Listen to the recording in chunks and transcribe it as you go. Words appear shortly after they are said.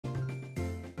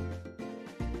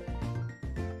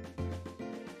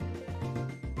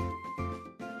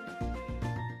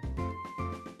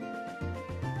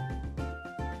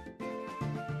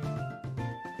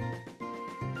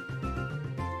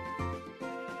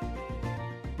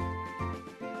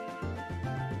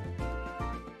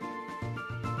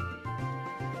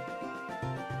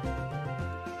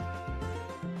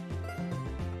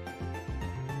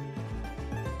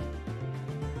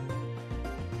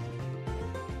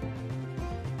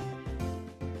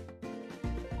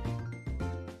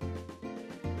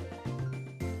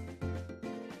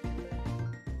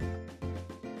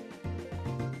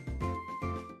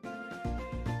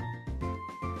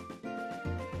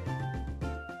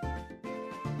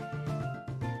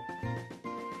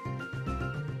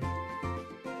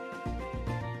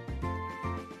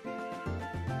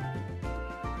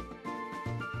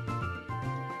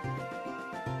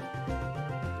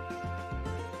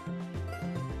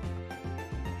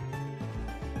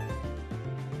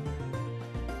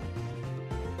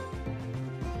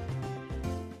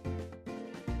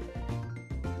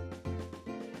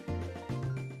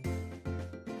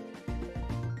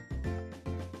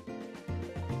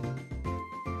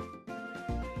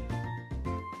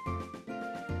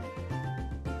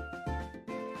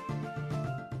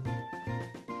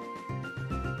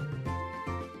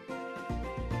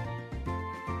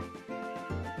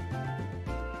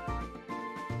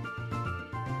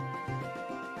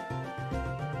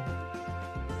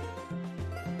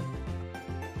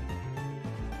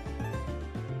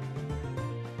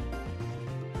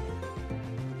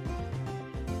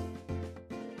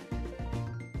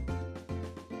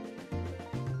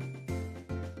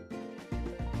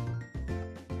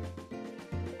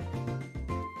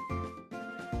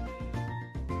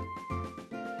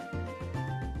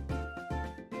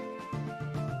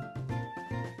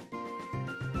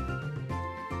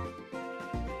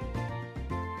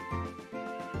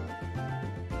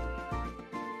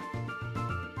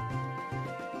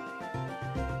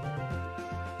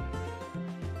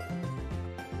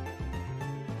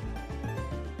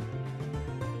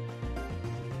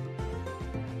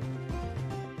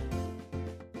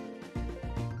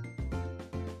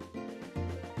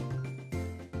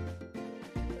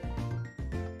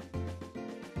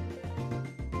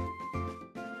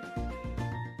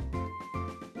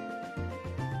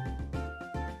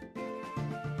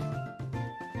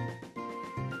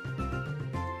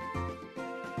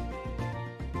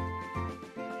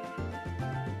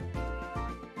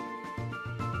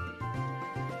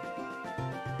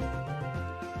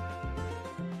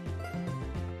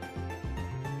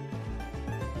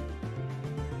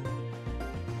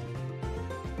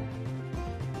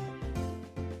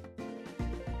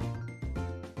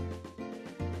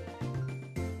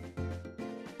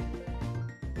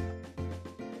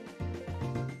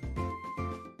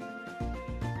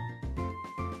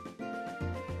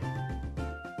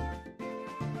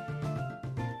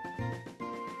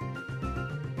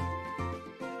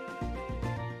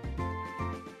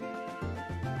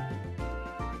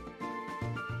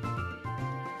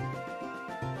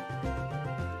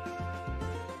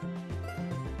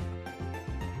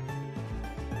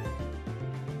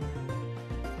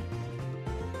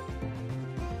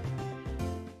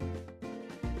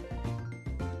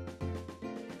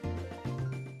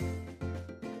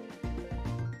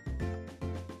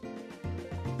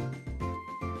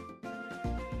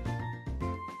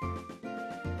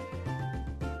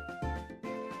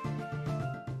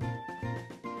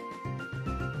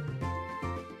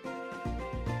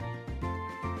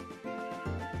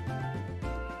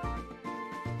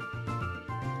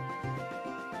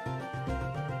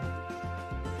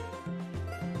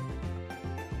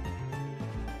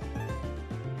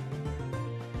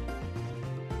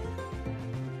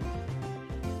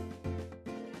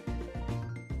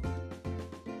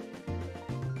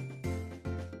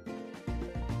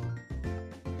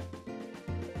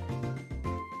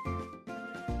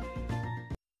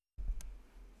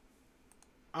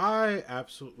I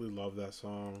absolutely love that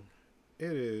song.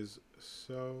 It is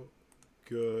so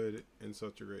good and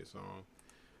such a great song.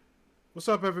 What's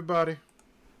up, everybody?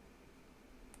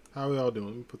 How we all doing?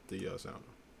 Let me put the sound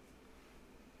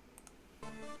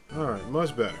on. Alright,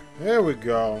 much better. There we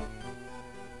go.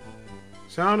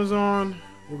 Sound is on.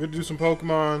 We're gonna do some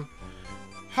Pokemon.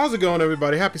 How's it going,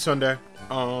 everybody? Happy Sunday.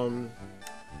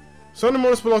 Sunday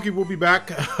Morning Spelunky will be back.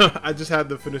 I just had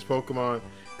to finish Pokemon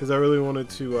because I really wanted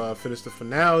to finish the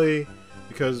finale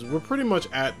because we're pretty much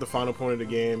at the final point of the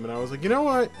game, and I was like, you know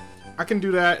what? I can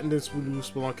do that and then do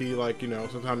Spelunky, like, you know,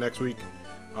 sometime next week.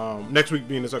 Next week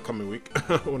being this upcoming week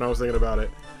when I was thinking about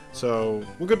it. So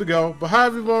we're good to go. But hi,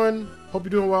 everyone. Hope you're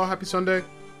doing well. Happy Sunday.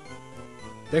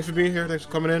 Thanks for being here. Thanks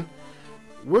for coming in.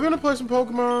 We're gonna play some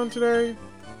Pokemon today.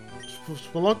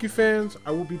 Spelunky fans,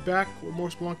 I will be back with more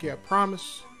Spelunky, I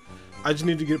promise. I just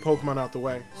need to get Pokemon out the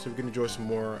way so we can enjoy some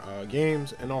more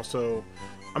games. And also,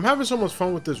 I'm having so much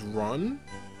fun with this run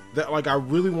that, like, I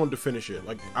really wanted to finish it.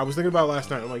 Like, I was thinking about it last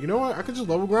night. I'm like, you know what? I could just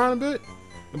level grind a bit.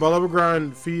 And by level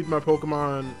grind, feed my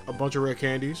Pokemon a bunch of rare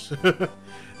candies.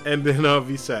 And then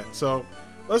be set. So,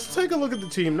 let's take a look at the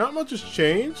team. Not much has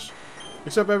changed.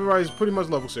 Except everybody's pretty much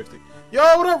level 60. Yo,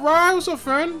 what up, Ryan? What's up,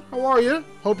 friend? How are you?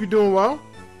 Hope you're doing well.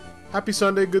 Happy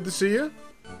Sunday. Good to see you.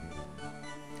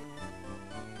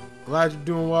 Glad you're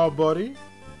doing well, buddy.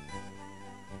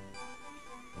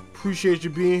 Appreciate you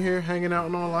being here, hanging out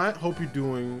and all that. Hope you're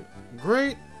doing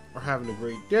great or having a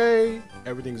great day.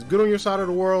 Everything's good on your side of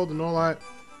the world and all that.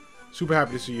 Super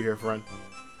happy to see you here, friend.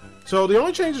 So the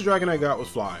only changes Dragonite got was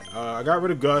Fly. I got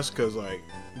rid of Gus because, like,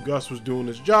 Gus was doing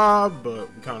his job,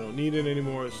 but we kind of don't need it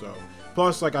anymore. So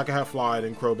plus, like, I can have Fly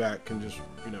and Crobat can just,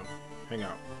 you know, hang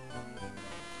out.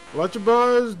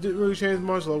 Electabuzz didn't really change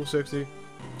much. Level 60.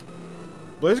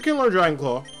 Blaziken can learn Dragon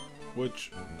Claw,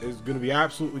 which is going to be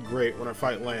absolutely great when I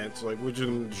fight Lance. Like, we're just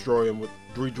going to destroy him with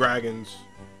 3 dragons.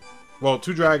 Well,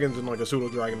 2 dragons and, like, a pseudo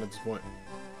dragon at this point.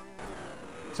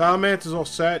 Salamence is all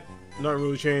set. Nothing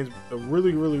really changed. A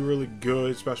really, really, really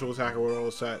good special attacker with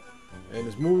all set and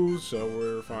his moves, so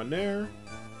we're fine there.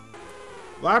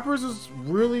 Lapras is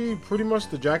really pretty much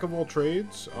the jack of all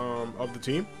trades of the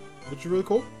team, which is really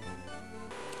cool.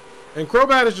 And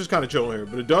Crobat is just kind of chilling here,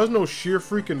 but it does know sheer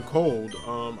freaking cold.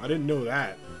 I didn't know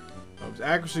that. His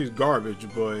accuracy is garbage,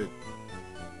 but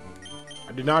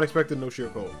I did not expect it to know sheer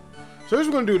cold. So here's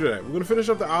what we're going to do today. We're going to finish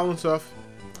up the island stuff,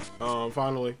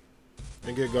 finally,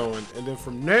 and get going. And then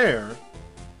from there,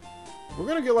 we're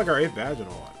going to get like our 8th badge and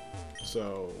all that.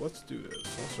 So let's do this.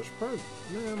 Also, probably,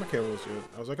 man, my camera looks good.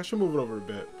 I was like, I should move it over a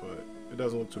bit, but it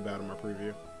doesn't look too bad in my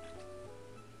preview.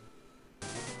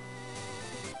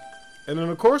 And then,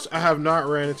 of course, I have not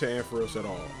ran into Ampharos at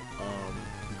all.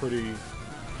 I'm pretty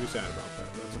sad about that.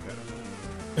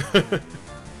 That's okay.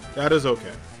 That is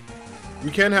okay. We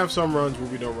can have some runs where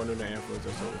we don't run into Ampharos.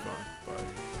 That's totally fine.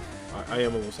 But I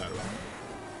am a little sad about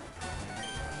that.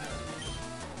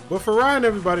 But for Ryan,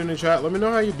 everybody in the chat, let me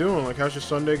know how you're doing. Like, how's your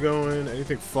Sunday going?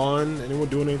 Anything fun? Anyone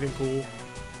doing anything cool?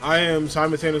 I am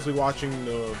simultaneously watching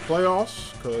the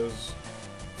playoffs because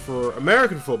for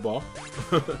American football...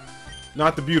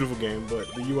 Not the beautiful game,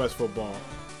 but the U.S. football.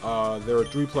 There are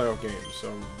 3 playoff games. So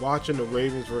I'm watching the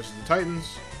Ravens versus the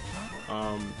Titans.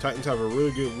 Titans have a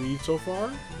really good lead so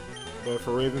far. But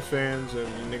for Ravens fans,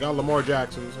 and they got Lamar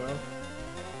Jackson, so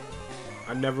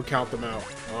I never count them out.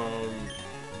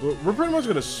 But we're pretty much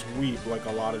going to sweep like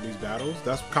a lot of these battles.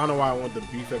 That's kind of why I want to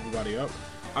beef everybody up.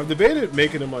 I've debated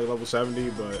making them like level 70,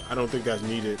 but I don't think that's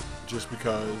needed just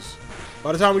because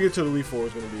by the time we get to the Elite Four,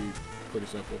 it's going to be pretty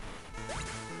simple.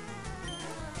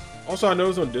 Also, I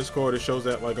noticed on Discord it shows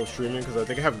that like I'm streaming because I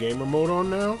think I have gamer mode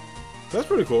on now. So that's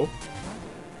pretty cool.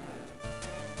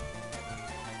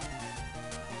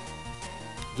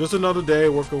 Just another day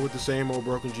working with the same old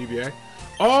broken GBA.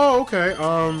 Oh, okay.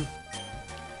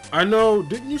 I know.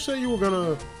 Didn't you say you were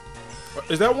gonna?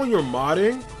 Is that one you're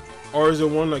modding, or is it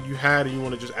one like you had and you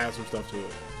want to just add some stuff to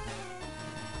it?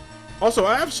 Also,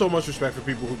 I have so much respect for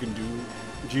people who can do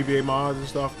GBA mods and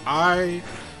stuff.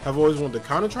 I've always wanted to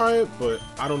kind of try it, but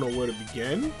I don't know where to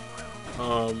begin.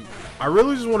 I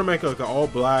really just want to make like an all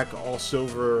black, all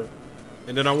silver,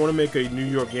 and then I want to make a New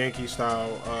York Yankee style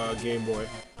Game Boy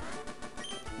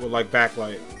with like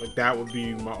backlight. Like that would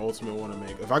be my ultimate one to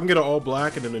make. If I can get an all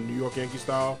black and then a New York Yankee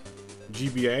style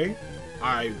GBA,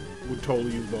 I would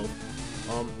totally use both.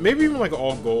 Maybe even like an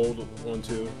all gold one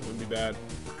too wouldn't be bad.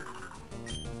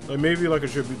 Like maybe like a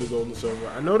tribute to gold and silver.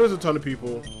 I know there's a ton of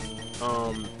people.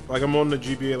 Like I'm on the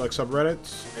GBA like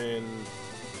subreddits, and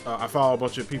I follow a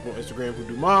bunch of people on Instagram who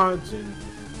do mods, and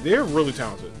they're really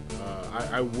talented.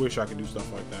 I wish I could do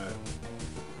stuff like that.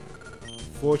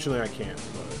 Fortunately, I can't.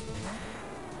 But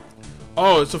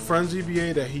Oh, it's a Frenzy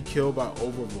BA that he killed by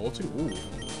overvolting? Ooh.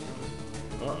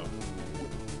 Uh-oh.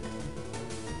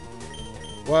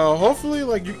 Well, hopefully,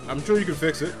 like, I'm sure you can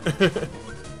fix it.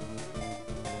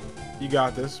 You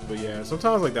got this, but yeah,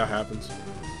 sometimes, like, that happens.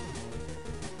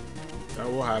 That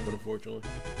will happen, unfortunately.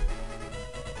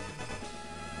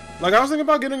 Like, I was thinking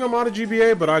about getting a modded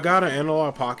GBA, but I got an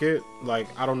analog pocket. Like,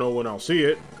 I don't know when I'll see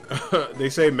it. They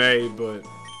say May, but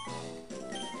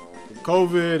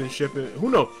COVID and shipping, who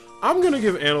knows? I'm gonna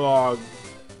give analog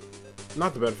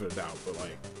not the benefit of the doubt, but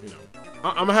like, you know,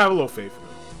 I'm gonna have a little faith in it.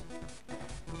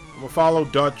 I'm gonna follow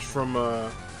Dutch from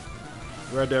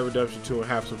Red Dead Redemption 2 and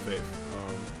have some faith.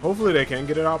 Hopefully they can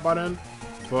get it out by then,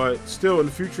 but still in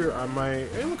the future I might.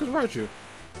 Hey, look, it's Raichu.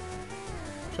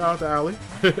 Shout out to Allie.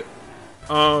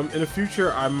 In the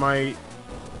future I might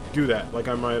do that. Like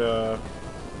I might like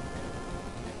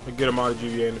get a modded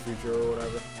GBA in the future or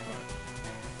whatever.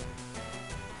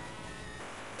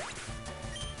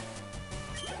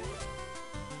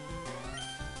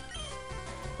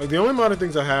 Like the only modded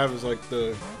things I have is like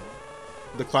the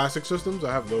classic systems.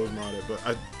 I have those modded, but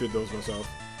I did those myself.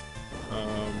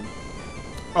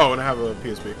 Oh, and I have a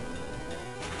PSP.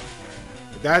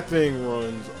 That thing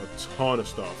runs a ton of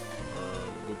stuff,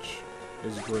 which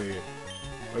is great.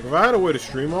 Like if I had a way to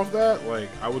stream off that, like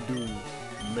I would do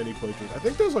many playthroughs. I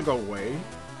think there's like a way.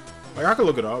 Like I could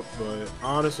look it up, but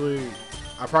honestly,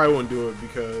 I probably wouldn't do it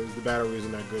because the battery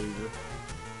isn't that good either.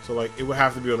 So like it would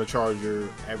have to be on a charger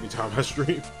every time I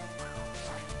stream.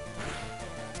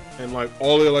 And like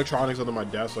all the electronics under my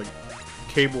desk, like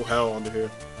cable hell under here.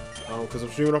 Because I'm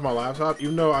streaming off my laptop,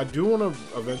 even though I do want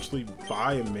to eventually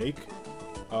buy and make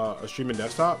a streaming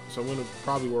desktop. So I'm going to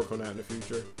probably work on that in the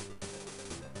future.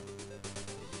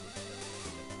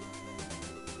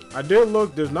 I did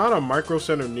look, there's not a micro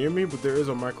center near me, but there is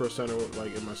a micro center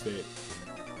like in my state.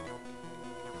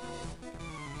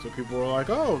 So people were like,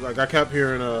 oh, like I kept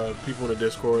hearing people in the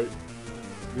Discord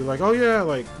be like, oh yeah,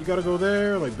 like you gotta go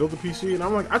there, like build a PC, and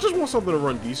I'm like, I just want something to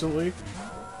run decently,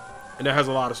 and that has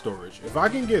a lot of storage. If I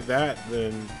can get that,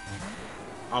 then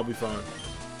I'll be fine.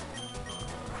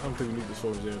 I don't think we need the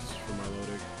storage there for my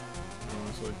loading,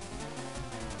 honestly.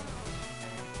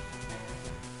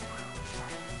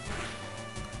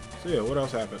 So yeah, what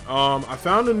else happened? I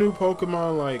found a new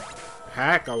Pokemon like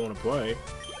hack I want to play.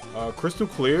 Crystal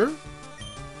Clear.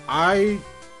 I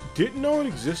didn't know it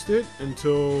existed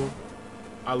until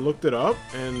I looked it up,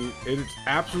 and it's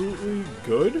absolutely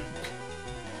good.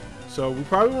 So we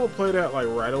probably won't play that like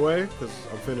right away because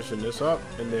I'm finishing this up.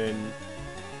 And then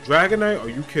Dragonite, are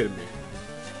you kidding me?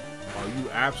 Are you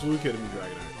absolutely kidding me,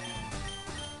 Dragonite?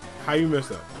 How you missed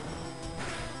that?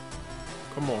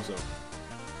 Come on, son.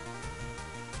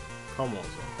 Come on,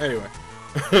 son. Anyway.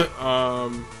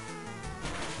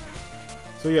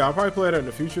 So yeah, I'll probably play that in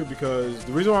the future because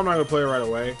the reason why I'm not gonna play it right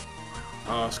away,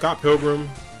 Scott Pilgrim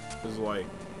is like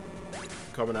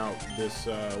coming out this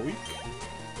week,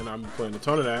 and I'm playing a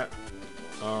ton of that.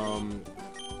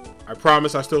 I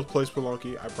promise I still play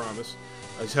Spelunky. I promise.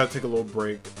 I just had to take a little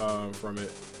break from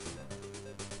it.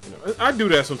 You know, I do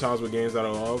that sometimes with games that I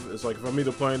love. It's like if I'm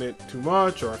either playing it too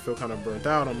much or I feel kind of burnt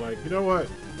out, I'm like, you know what?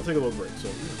 I'll take a little break. So,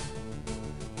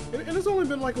 and it's only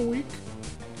been like a week.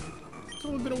 It's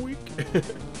only been a week.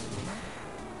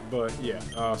 But yeah,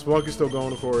 Spelunky's still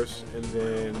going, of course, and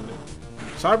then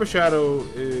Cyber Shadow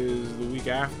is the week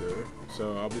after,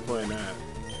 so I'll be playing that.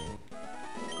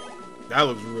 That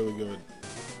looks really good.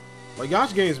 Like,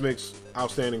 Yacht Games makes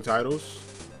outstanding titles,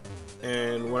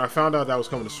 and when I found out that was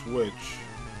coming to Switch,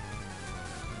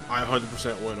 I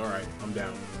 100% went, alright, I'm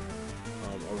down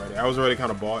already. I was already kind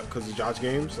of bought because of Yacht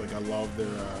Games. Like, I love their,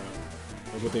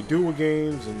 like what they do with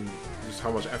games and just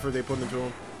how much effort they put into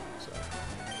them. So.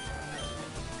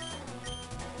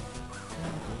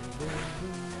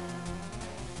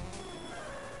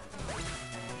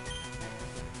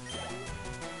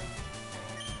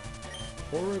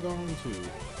 Oregon 2.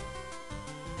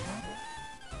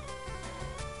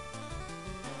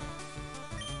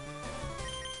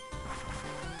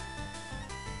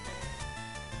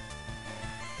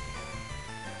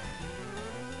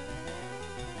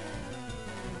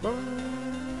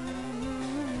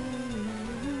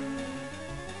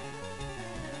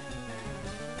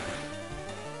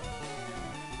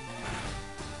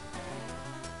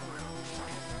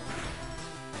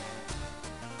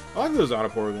 I like those out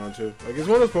of Porygon too. Like, it's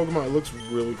one of those Pokemon that looks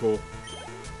really cool.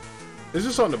 There's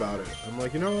just something about it. I'm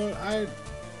like, you know what? I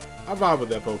vibe with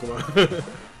that Pokemon.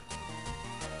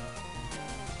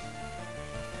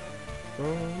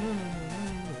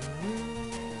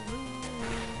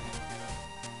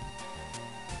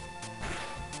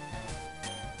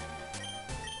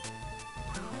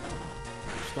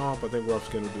 stomp. I think rough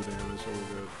skin will do damage, so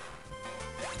we're good.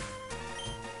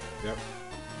 Yep.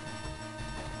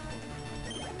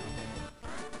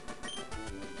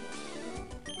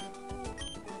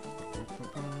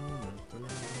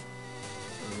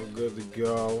 We're good to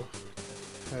go.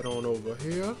 Head on over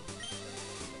here.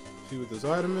 See what this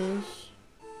item is.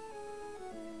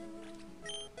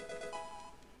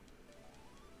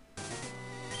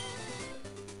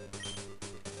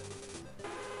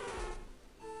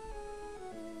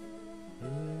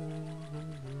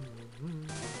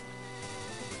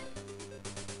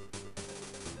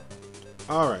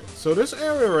 Alright, so this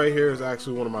area right here is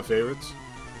actually one of my favorites.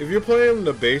 If you're playing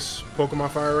the base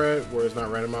Pokemon Fire Red, where it's not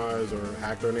randomized or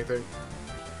hacked or anything,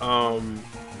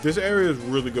 this area is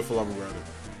really good for level grinding.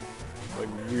 Like,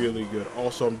 really good.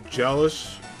 Also, I'm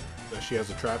jealous that she has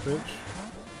a Trapinch.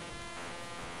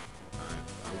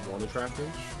 I want a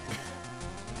Trapinch.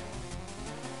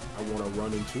 I want to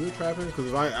run into a Trapinch, because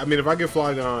if I get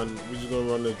Flygon, we're just going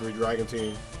to run the Dragon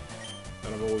team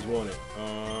that I've always wanted.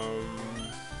 I'll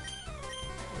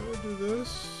do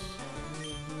this.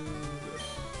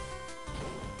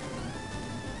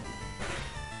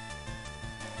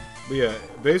 But yeah,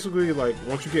 basically, like,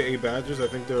 once you get 8 badges, I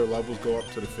think their levels go up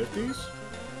to the 50s.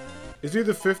 It's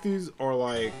either 50s or,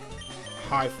 like,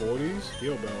 high 40s.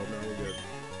 Heal Bell, man, we're good.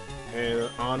 And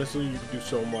honestly, you can do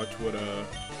so much with,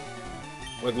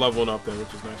 like, leveling up there,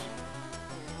 which is nice.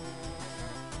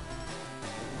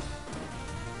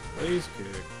 Blaze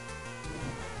kick.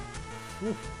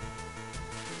 Whew.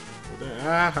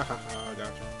 Ah, ha, ha, ha,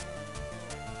 gotcha.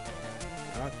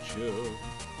 Gotcha.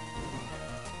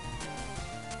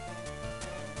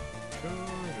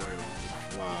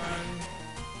 Fly.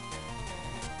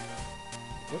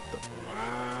 What the?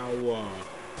 Wow.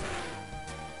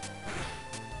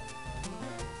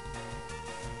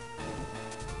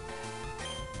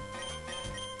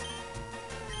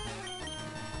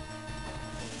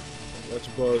 Let's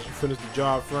buzz. You finished the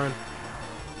job, friend.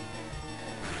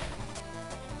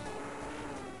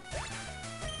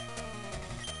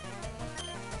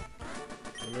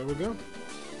 And there we go.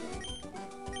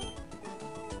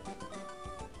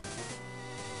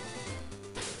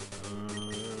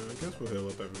 I guess we'll heal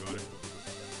up everybody.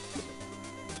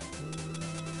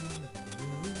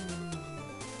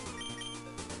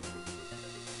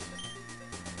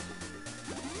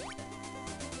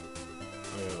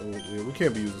 Oh yeah, we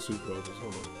can't be using super focus.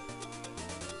 Hold on.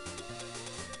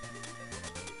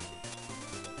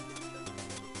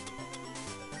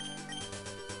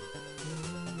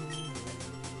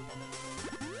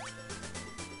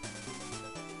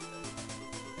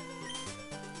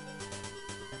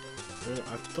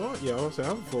 I thought, yeah, I was saying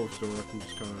I have a full store. I can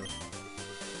just kind of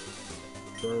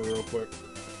burn real quick.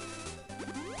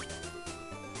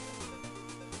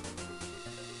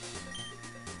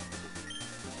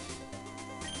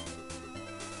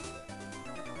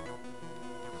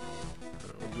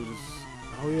 We'll do this.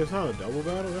 Oh yeah, it's not a double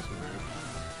battle. That's weird.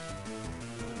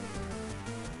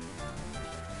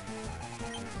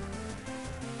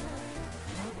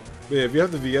 But yeah, if you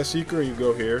have the VS Seeker and you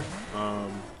go here,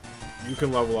 you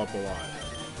can level up a lot.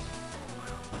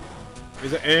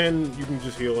 And you can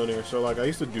just heal in here. So like I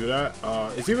used to do that.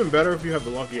 It's even better if you have the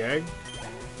Lucky Egg.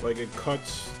 Like it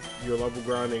cuts your level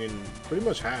grinding in pretty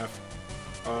much half.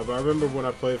 But I remember when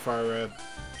I played Fire Red,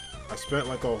 I spent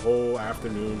like a whole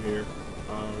afternoon here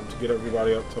to get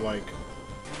everybody up to like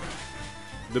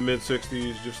the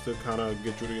mid-60s just to kind of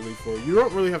get you to Elite Four. You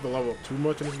don't really have to level up too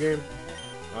much in this game,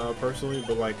 personally.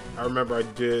 But like I remember I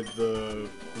did the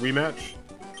rematch.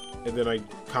 And then I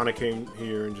kind of came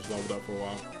here and just leveled up for a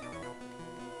while.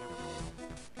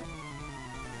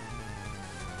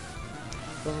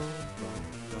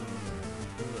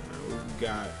 What we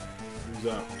got? Who's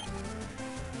up?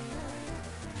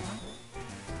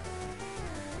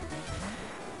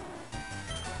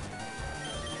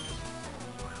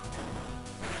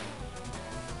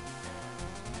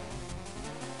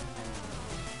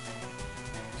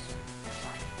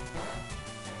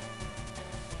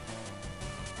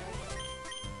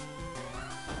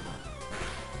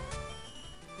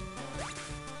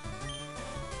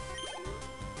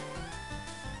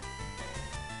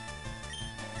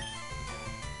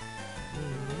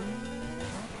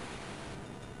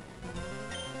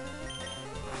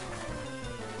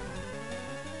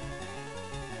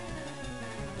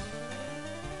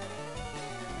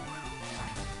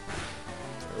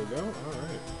 There we go. All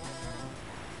right.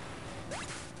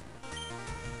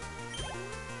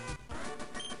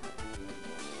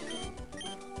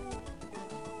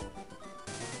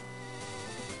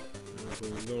 So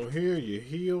we go here. You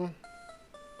heal.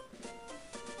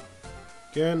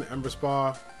 Again, Ember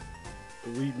Spa,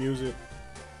 Elite Music,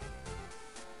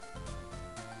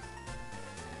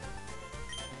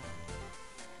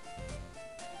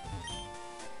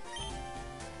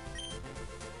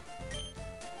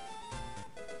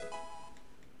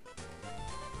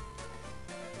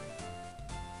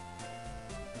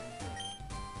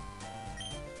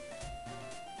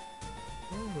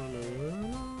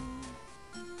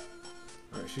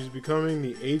 She's becoming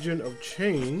the agent of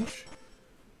change.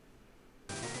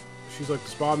 She's like, the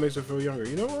spa makes her feel younger.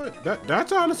 You know what?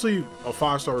 That's honestly a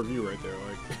 5-star review right there.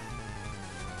 Like,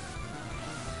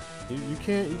 you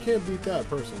can't beat that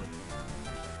personally.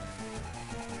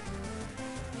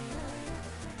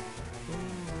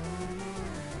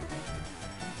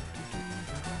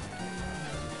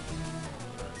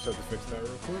 Alright, just have to fix that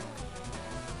real quick.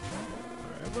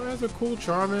 Alright, everyone has a cool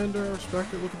Charmander. I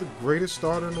respect it. Look at the greatest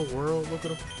starter in the world. Look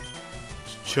at him.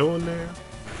 Just chilling there.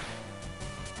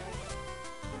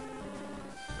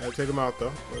 I had to take him out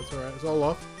though. But it's alright. It's all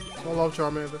love. It's all love,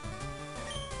 Charmander. And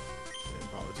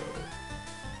Politoed.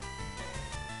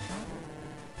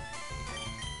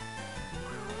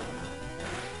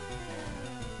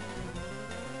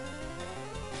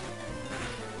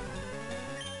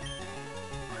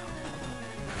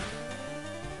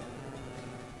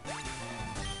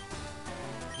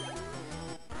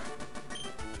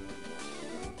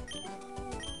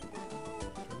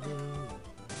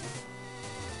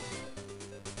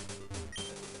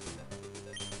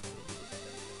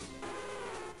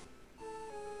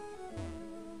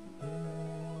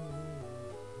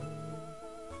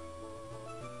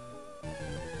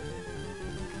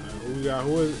 We got,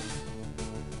 who is it?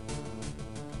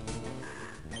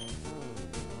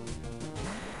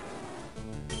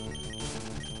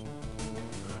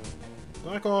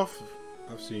 Back off.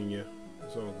 I've seen you.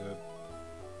 It's all good.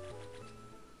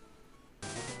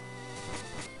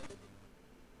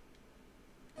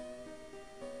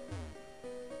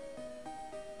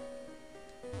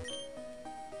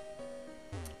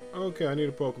 Okay, I need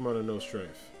a Pokemon of no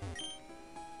strength.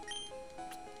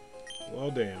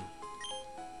 Well, damn.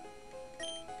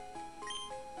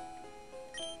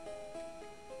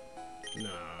 Nah,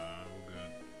 I'm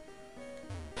good.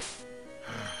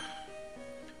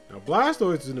 Now,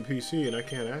 Blastoise is in the PC and I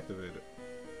can't activate it.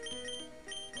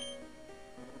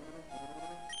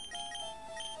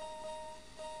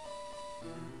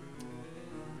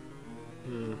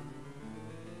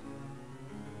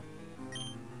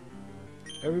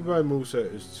 Everybody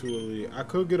moveset is too elite. I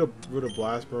could get rid of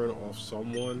Blast Burn off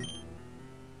someone.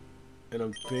 And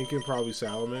I'm thinking probably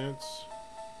Salamence.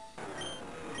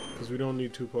 Because we don't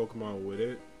need 2 Pokemon with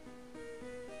it.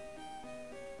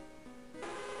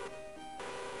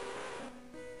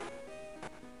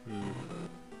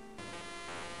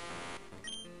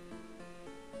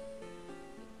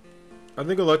 I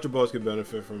think Electabuzz could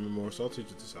benefit from it more, so I'll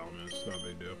teach it to Salamence. It's not a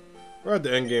big deal. We're at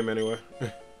the end game anyway.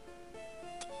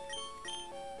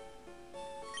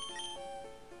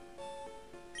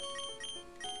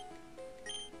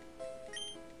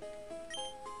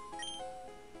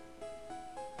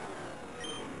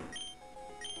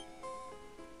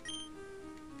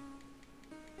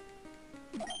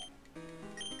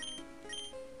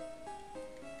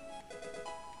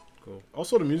 Cool.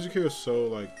 Also, the music here is so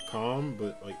like calm,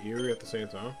 but like eerie at the same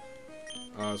time.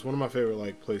 It's one of my favorite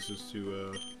like places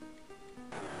to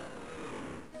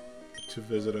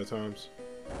visit at times.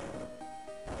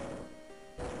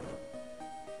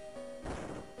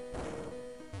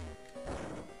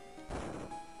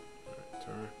 Alright,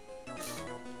 turn. Damn.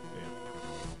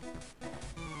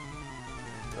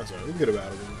 That's alright. We can get a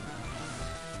battle going.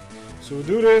 So we'll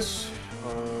do this.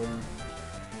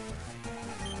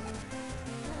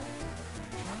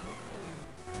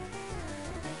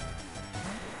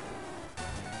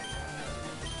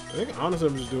 I think honestly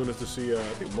I'm just doing this to see, I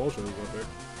think Moltres is up there.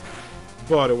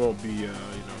 But it won't be, you know,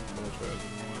 Moltres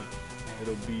and all that.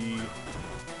 It'll be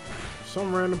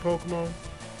some random Pokemon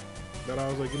that I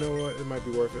was like, you know what, it might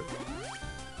be worth it.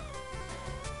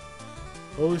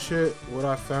 Holy shit, what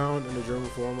I found in the German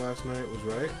forum last night was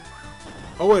right.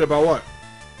 Oh wait, about what?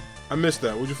 I missed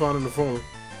that. What'd you find in the forum?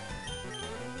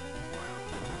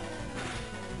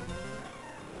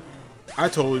 I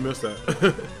totally missed that.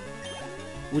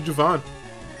 What'd you find?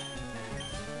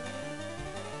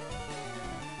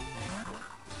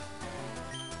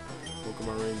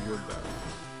 Pokemon range, you're back.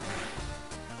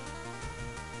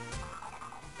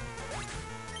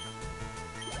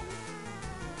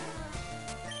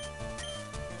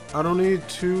 I don't need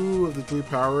 2 of the 3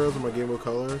 power rails in my Game Boy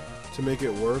Color to make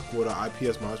it work with an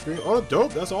IPS mod screen. Oh,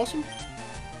 dope! That's awesome.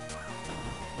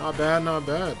 Not bad, not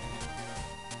bad.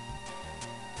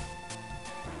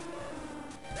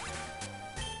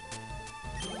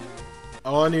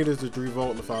 All I need is the 3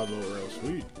 volt and the 5 volt rail.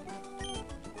 Sweet.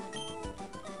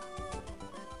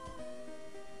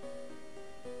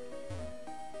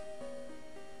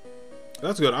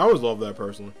 That's good. I always love that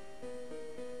personally.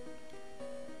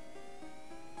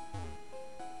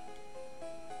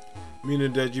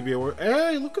 Meaning that GBA work.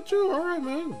 Hey, look at you. Alright,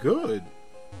 man. Good.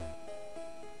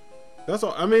 That's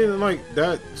all. I mean, like,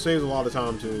 that saves a lot of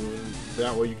time, too. And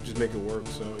that way you can just make it work,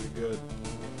 so you're good.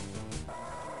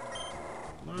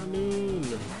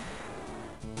 Noon.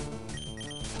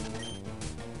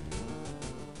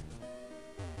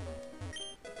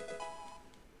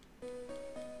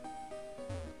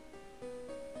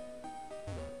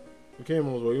 We came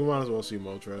as well. You might as well see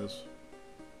Moltres.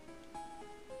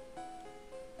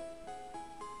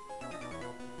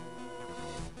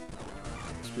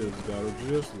 Speed this battle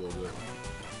just a little bit.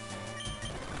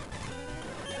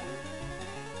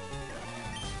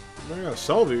 Man, I got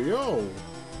Selby, yo!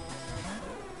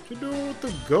 What you doing with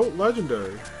the GOAT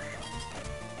Legendary?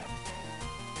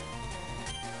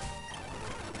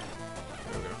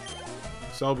 Okay.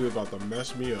 Selby about to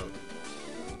mess me up.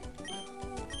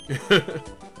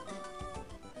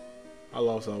 I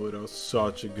love Selby though.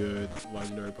 Such a good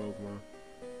legendary Pokemon.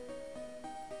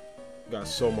 Got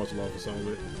so much love for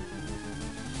Selby.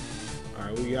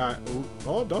 Alright, we got...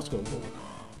 Oh, Duskle.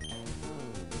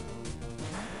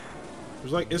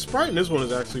 There's like... Its sprite in this one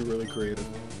is actually really creative.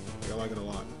 Like, I like it a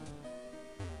lot.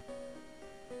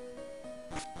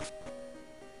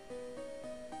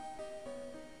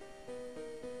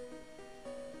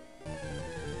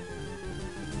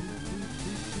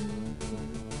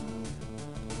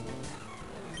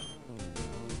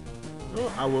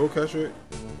 Oh, I will catch it,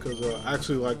 because I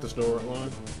actually like the Snorunt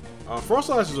line.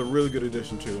 Frostlass is a really good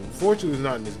addition too. Unfortunately, it's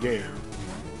not in this game,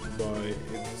 but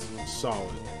it's solid.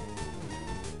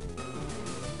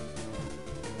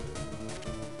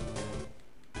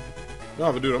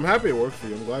 No, but dude, I'm happy it works for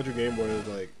you. I'm glad your Game Boy is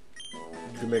like,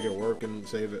 you can make it work and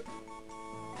save it.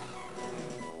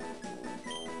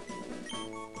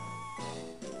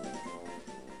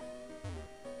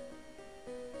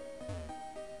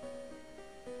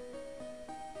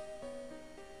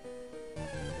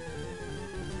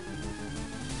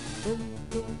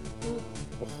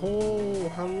 Oh,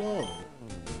 hello.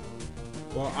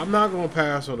 Well, I'm not gonna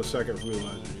pass on the second free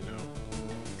legend, you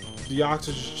know.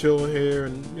 Deoxys just chilling here,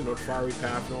 and you know, the fiery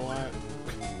path and all that.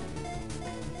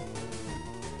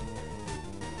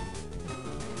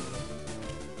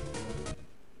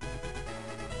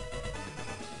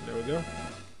 There we go.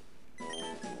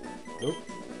 Nope.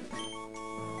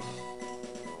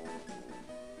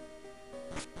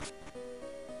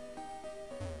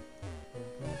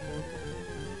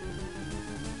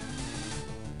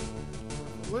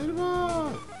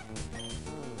 Ladybug!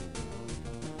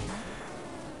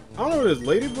 I don't know what it is.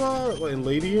 Ladybug and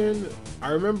Ladian. I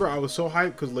remember I was so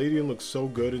hyped because Ladian looks so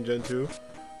good in Gen 2.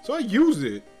 So I used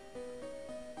it.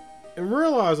 And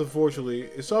realized, unfortunately,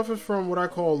 it suffers from what I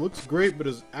call looks great but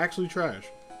is actually trash.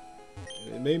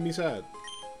 It made me sad.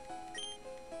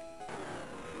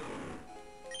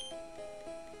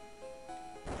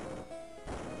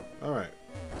 Alright.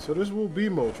 So this will be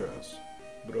Moltres.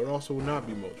 But it also will not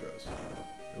be Moltres.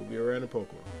 It will be a random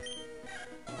Pokemon.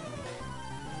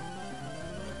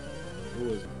 Who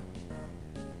is it?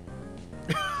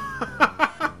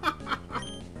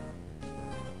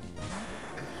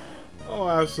 Oh,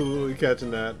 absolutely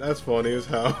catching that. That's funny as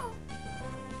hell.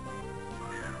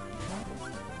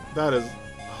 That is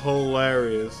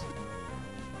hilarious.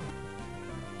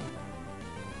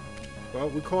 Well,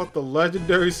 we caught the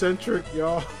legendary centric,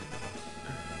 y'all.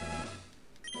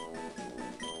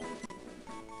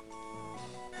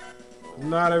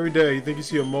 Not every day you think you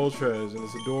see a Moltres and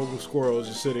this adorable squirrel is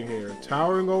just sitting here,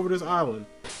 towering over this island,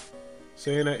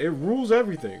 saying that it rules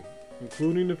everything,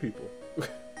 including the people.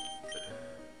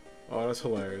 Oh, that's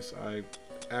hilarious. I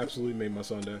absolutely made my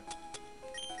Sunday.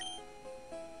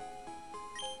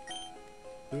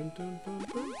 Dun, dun, dun,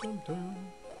 dun, dun, dun.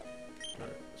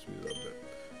 Alright, speed it up a bit.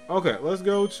 Okay, let's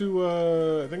go to,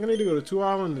 I think I need to go to 2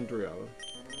 Island and 3 Island.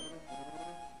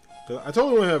 I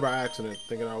totally went ahead by accident,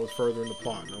 thinking I was further in the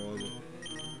plot, and I wasn't.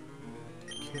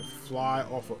 Can't fly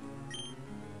off of...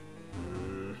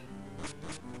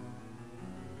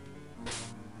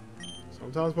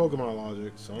 Sometimes Pokemon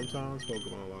logic, sometimes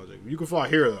Pokemon logic. You can fly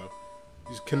here, though.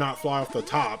 You just cannot fly off the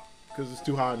top, because it's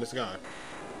too high in the sky.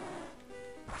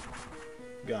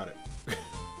 Got it.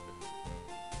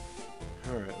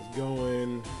 Alright, let's go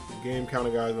in. The game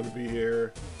counter guy's gonna be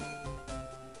here.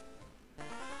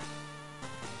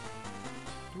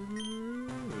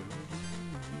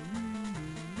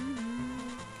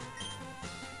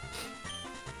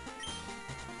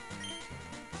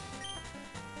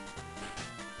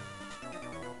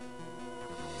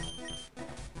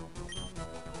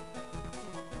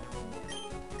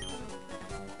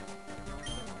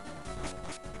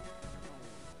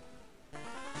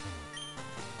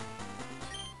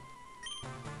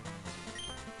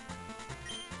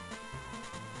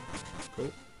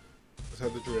 Cool. Let's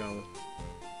have the 3 Island.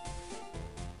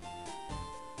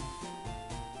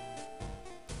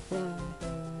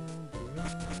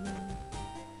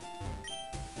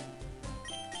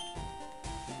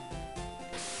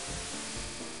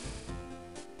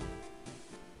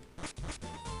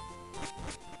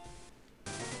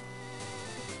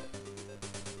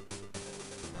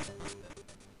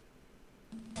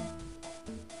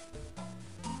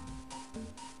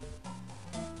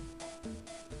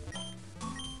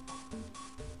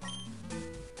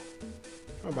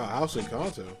 How about House and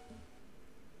Kanto?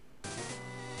 I'm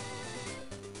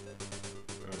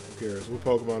curious. What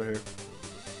Pokemon are here?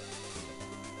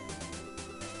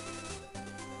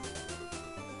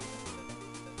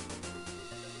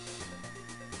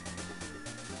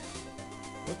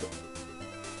 What the?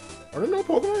 Are there no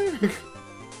Pokemon here?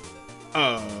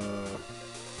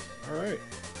 Alright.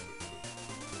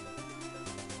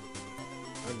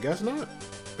 I guess not.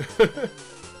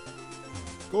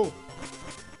 Cool.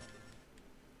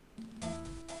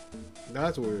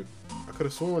 That's weird. I could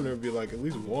have sworn there'd be like at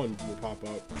least one will pop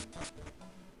up.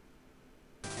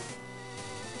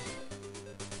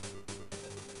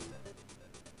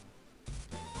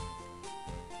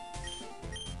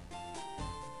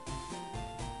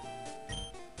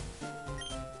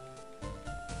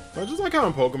 I just like how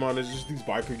in Pokemon there's just these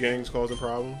biker gangs causing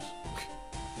problems.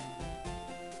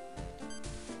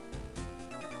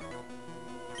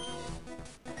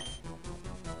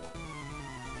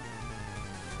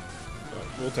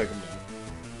 We'll take them down.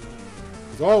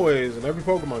 As always, in every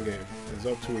Pokemon game, it's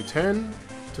up to a 10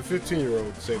 to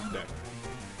 15-year-old to save the day.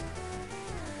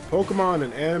 Pokemon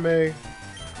in anime and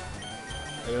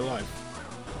in life.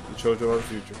 The children are the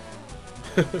future.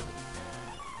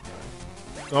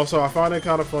 Also, I find it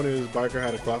kind of funny this biker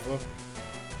had a Cleffa.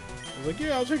 I was like,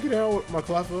 yeah, I'll take you down with my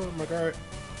Cleffa. I'm like, alright.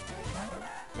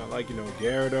 Not like, you know,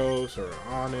 Gyarados or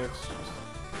Onyx.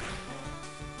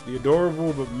 The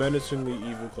adorable but menacingly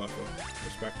evil Cleffa.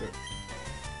 Respect it.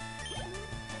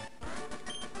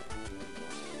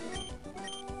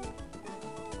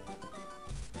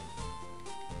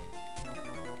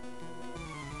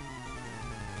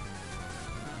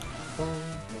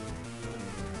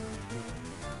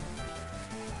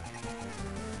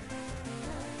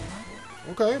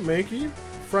 Okay, Mankey,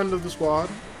 friend of the squad.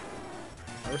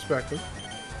 I respect him.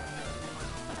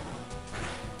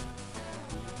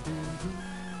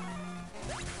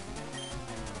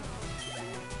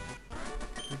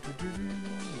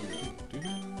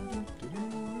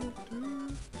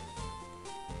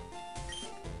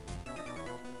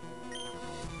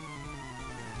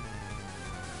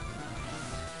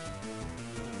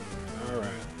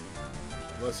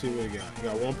 Let's see what we got. You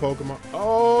got one Pokemon.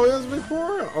 Oh, that's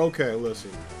Victoria. Okay,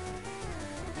 listen.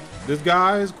 This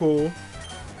guy is cool.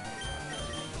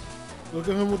 Look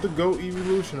at him with the goat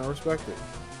evolution. I respect it.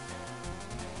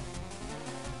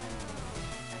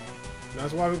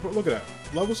 That's why we put. Look at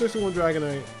that. Level 61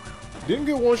 Dragonite. Didn't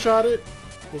get one-shotted.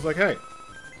 Was like, hey,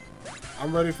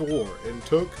 I'm ready for war. And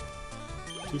took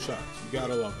 2 shots. You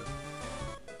gotta love it.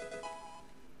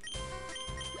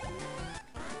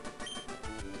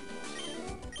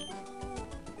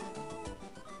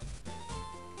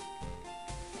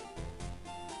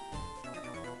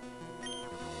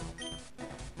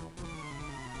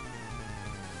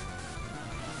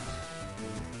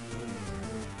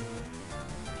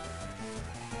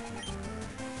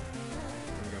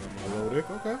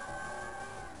 Okay.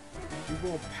 Keep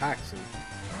on Paxton.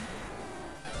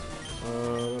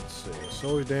 Let's see.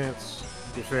 Solar Dance.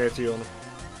 Get fancy on him.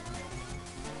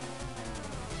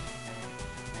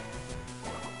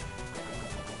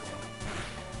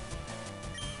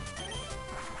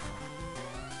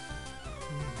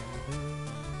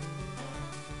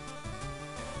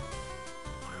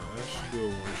 That should do a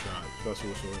one-shot. Plus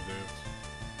with Solar Dance.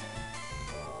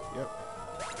 Yep.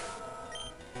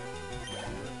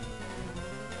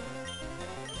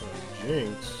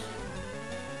 Jinx.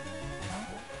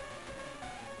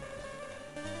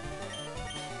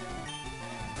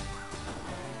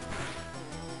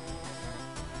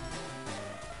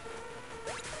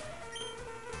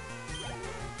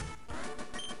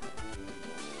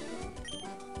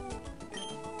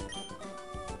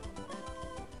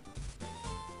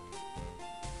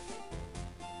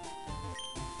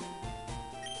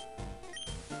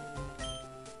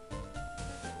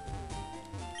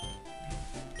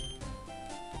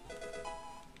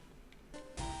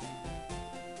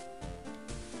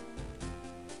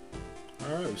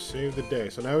 Alright, save the day.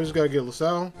 So now we just gotta get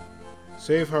LaSalle,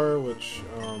 save her, which,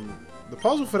 the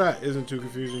puzzle for that isn't too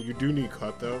confusing. You do need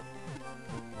Cut, though.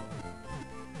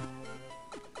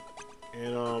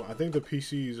 And, I think the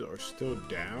PCs are still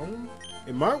down.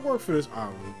 It might work for this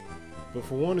island, but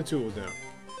for 1 and 2 it was down.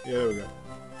 Yeah, there we go.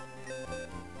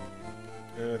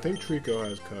 And I think Trico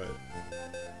has Cut.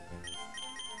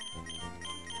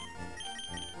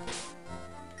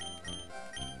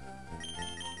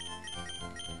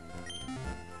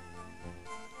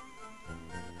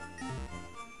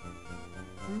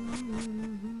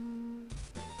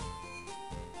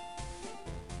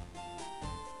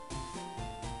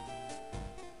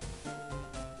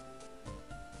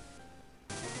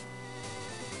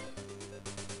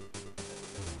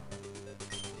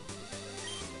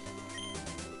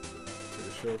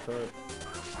 shortcut.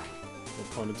 No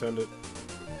pun intended.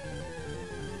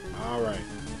 Alright.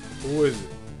 Who is it?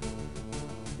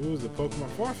 Who is the Pokemon?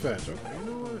 Farfetch. Okay, you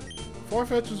know what?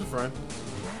 Farfetch is a friend.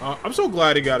 I'm so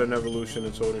glad he got an evolution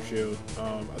in Sword and Shield.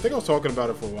 I think I was talking about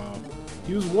it for a while.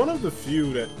 He was one of the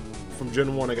few that, from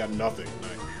Gen 1, that got nothing.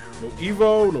 Like, no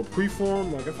Evo, no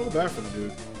Preform. Like, I feel bad for the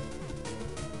dude.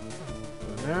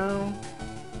 But now,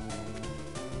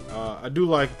 I do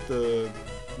like the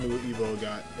new Evo it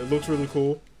got. It looks really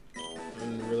cool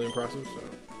and really impressive. So,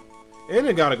 and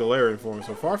it got a Galarian form.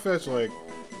 So Farfetch, like,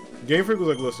 Game Freak was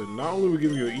like, listen, not only are we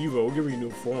giving you an Evo, we're giving you a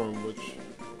new form, which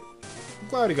I'm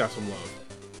glad he got some love.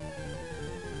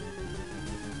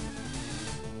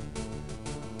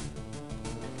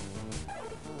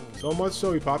 So much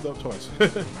so he popped up twice.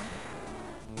 Nice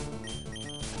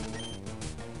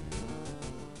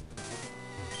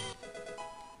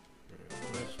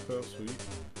spell, sweet.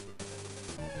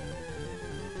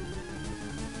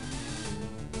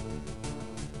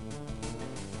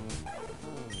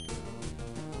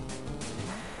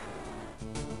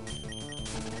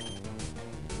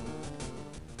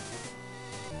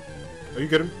 Are you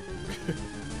kidding?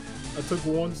 I took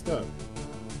one step.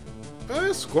 Hey,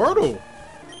 Squirtle!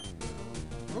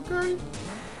 Okay.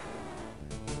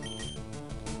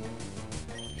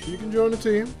 She can join the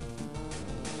team.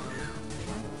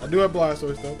 I do have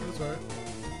Blastoise though, that's alright.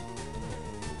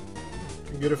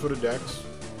 Can get it for the Dex.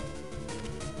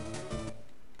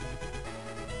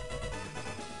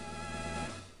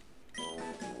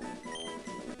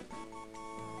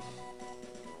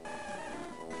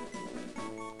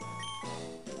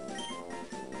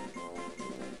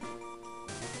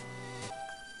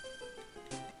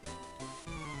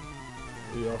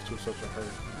 Be off to such a hurt.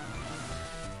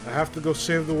 I have to go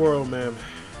save the world, man.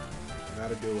 I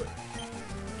gotta do it.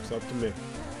 It's up to me.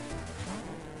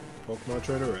 Pokemon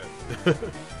Trainer Red.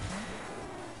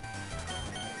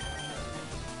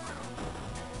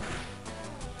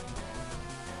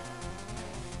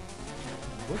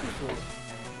 Looking for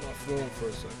my phone for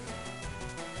a second.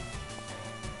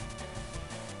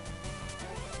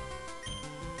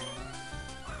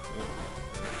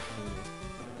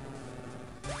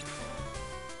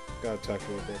 Gotta attack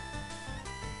real quick.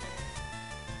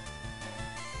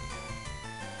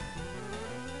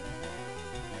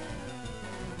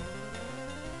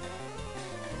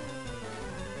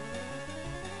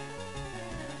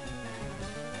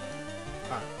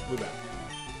 Alright, we're back.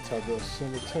 Let's have to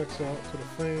send the text out to the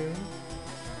fan.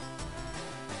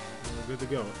 We're good to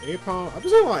go. Apom. I've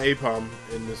been saying a lot of Apom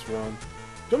in this run.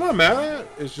 I'm not mad at it.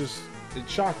 It's just, it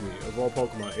shocked me. Of all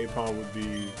Pokemon, Apom would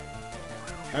be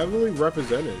heavily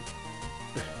represented.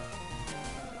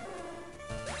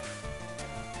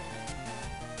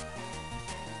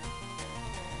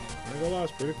 I ain't gonna lie,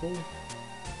 it's pretty cool. Alright,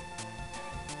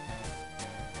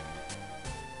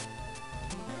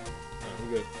 we're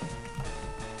good.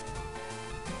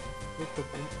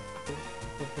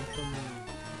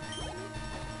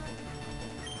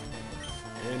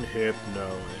 And Hypno.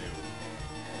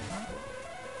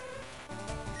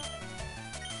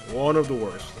 One of the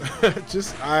worst.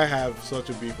 Just, I have such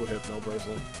a beef with Hypno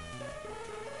personally.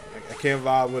 I can't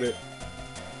vibe with it.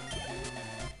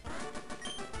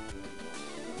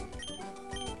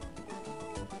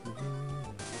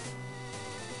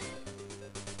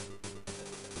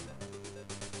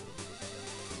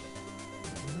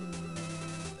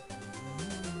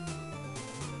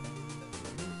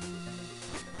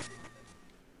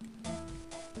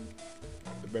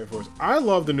 The Berry Forest. I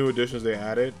love the new additions they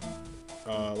added.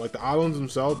 Like the islands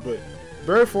themselves, but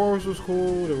Berry Forest was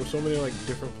cool. There were so many like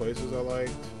different places I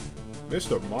liked.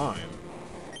 Mr. Mime.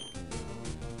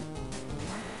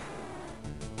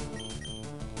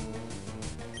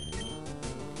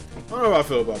 I don't know how I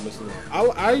feel about Mr.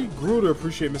 Mime. I grew to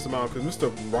appreciate Mr. Mime because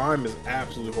Mr. Rhyme is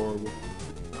absolutely horrible.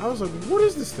 I was like, what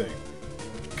is this thing?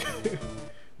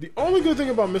 The only good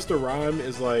thing about Mr. Rhyme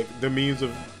is like the memes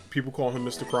of people calling him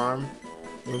Mr. Crime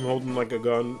with him holding like a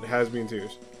gun, has me in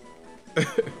tears.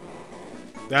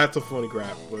 That's a funny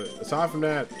crap, but aside from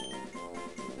that,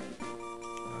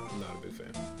 I'm not a big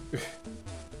fan.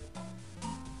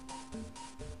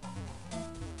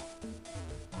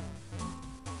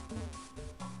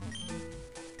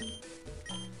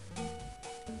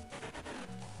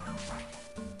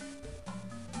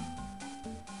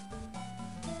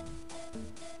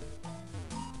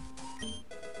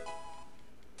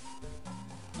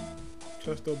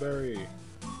 Chestoberry.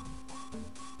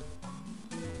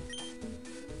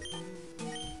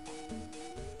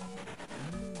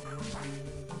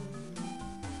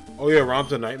 Oh yeah,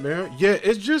 Rom's a Nightmare. Yeah,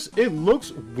 it's just, it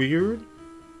looks weird.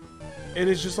 And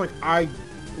it's just like, I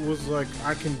was like,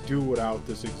 I can do without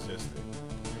this existing.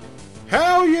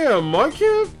 Hell yeah,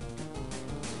 Mudkip!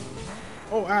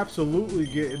 Oh, absolutely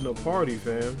get in the party,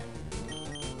 fam.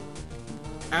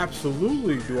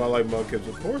 Absolutely do I like Mudkips,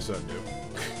 of course I do.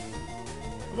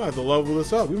 I'm gonna have to level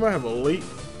this up. We might have a late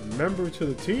member to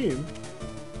the team.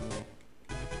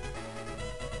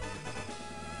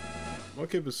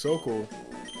 Mudkip is so cool.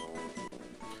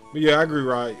 But yeah, I agree,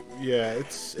 right? Yeah,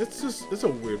 it's a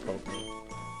weird Pokemon.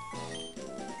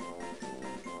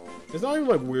 It's not even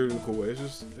like weird in a cool way. It's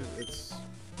just it's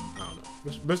I don't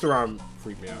know. Mr. Rhyme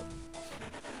freaked me out.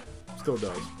 Still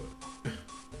does, but.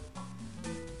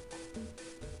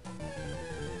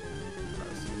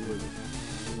 Alright,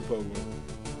 so Pokemon.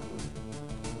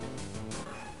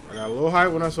 I got a little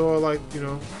hype when I saw like, you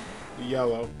know, the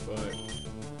yellow, but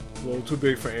a little too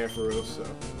big for Ampharos, so.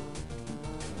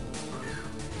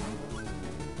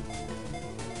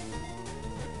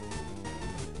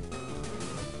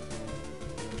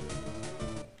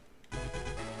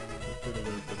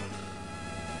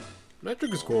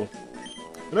 Metric is cool.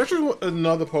 Metric is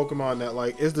another Pokemon that,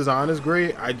 like, its design is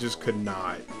great. I just could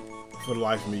not, for the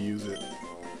life of me, use it.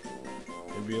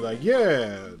 And be like,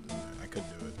 yeah, I could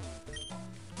do it.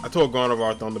 I told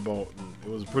Gardevoir Thunderbolt, and it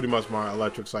was pretty much my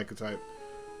electric Psychic type.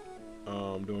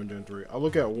 Doing Gen 3. I'll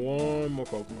look at one more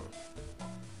Pokemon.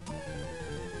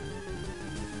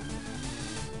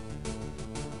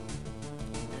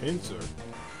 Pinsir.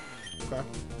 Okay.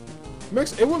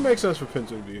 It would make sense for Pinsir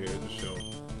to be here, just show.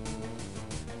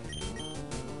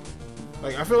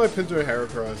 Like, I feel like Pinsir and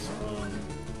Heracross,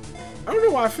 I don't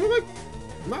know why, I feel like,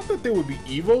 not that they would be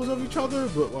evils of each other,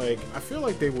 but, like, I feel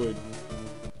like they would,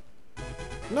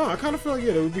 no, I kind of feel like,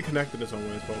 yeah, they would be connected in some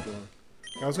ways, Pokemon.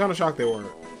 I was kind of shocked they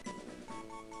weren't.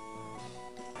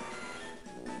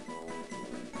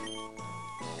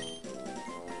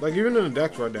 Like, even in the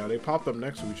decks right now, they popped up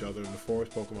next to each other in the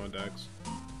Forest Pokemon decks.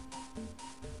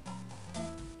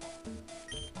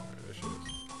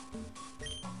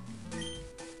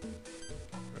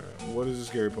 What is a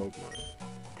scary Pokemon?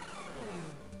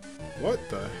 What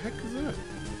the heck is that?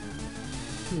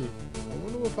 I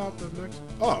wonder what popped up next.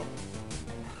 Oh.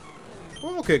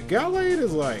 Well, okay, Gallade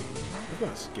is like, it's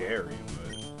not scary,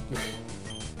 but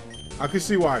I could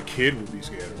see why a kid would be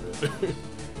scared of it.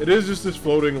 It is just this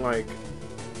floating, like,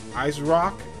 ice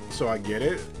rock, so I get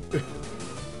it.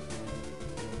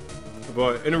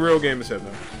 But in a real game, it's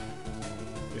Hypno.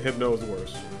 Hypno is the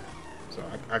worst. So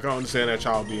I can understand that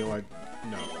child being like,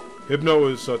 no. Hypno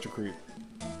is such a creep.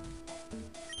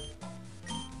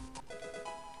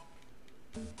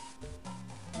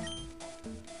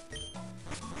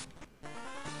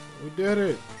 We did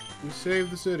it! We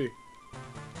saved the city.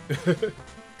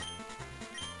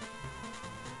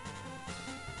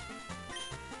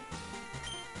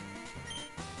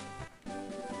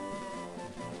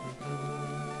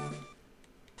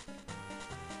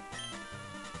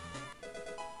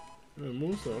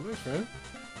 Moonstone, thanks, man.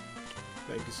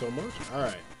 Thank you so much.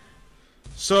 Alright.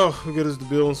 So, we get us the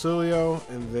Bill and Cilio,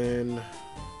 and then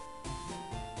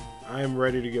I am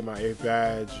ready to get my 8th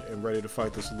badge and ready to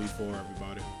fight this Elite Four,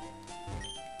 everybody.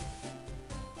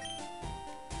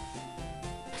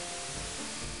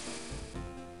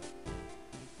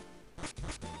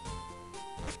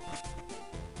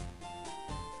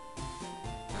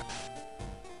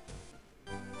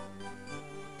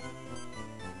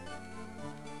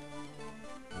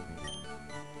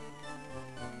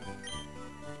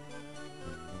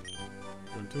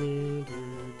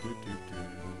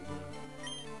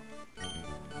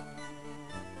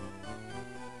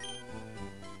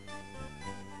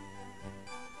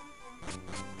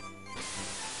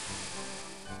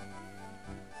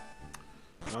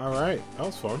 Alright, that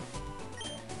was fun.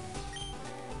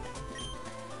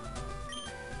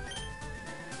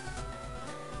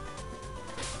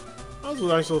 That was a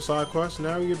nice little side quest.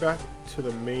 Now we get back to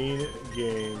the main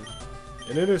game.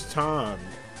 And it is time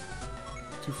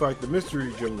to fight the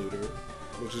mystery gym leader,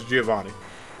 which is Giovanni,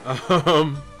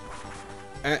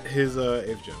 at his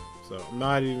 8th gym. So I'm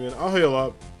not even, I'll heal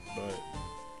up, but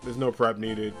there's no prep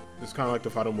needed. It's kind of like the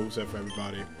final moveset for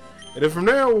everybody. And then from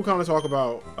there, we'll kind of talk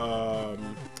about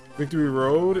Victory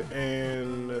Road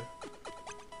and the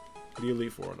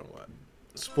Elite Four and all that.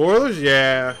 Spoilers?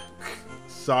 Yeah.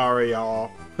 Sorry,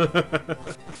 y'all. I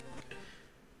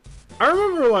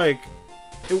remember, like,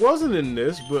 it wasn't in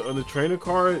this, but on the trainer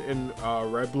card in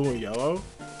red, blue, and yellow,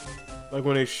 like,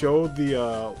 when they showed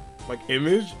the, like,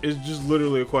 image, it's just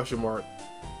literally a question mark.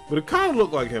 But it kind of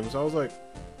looked like him, so I was like,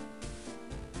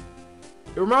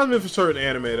 it reminds me of a certain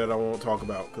anime that I won't talk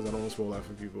about because I don't want to spoil that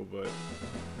for people, but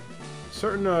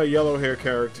certain yellow hair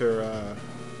character,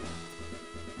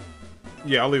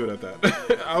 Yeah, I'll leave it at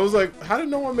that. I was like, how did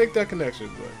no one make that connection?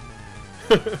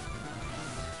 But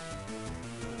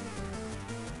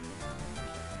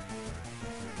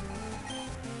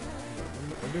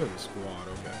I'm doing the squad,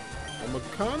 okay. I'm gonna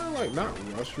kind of like not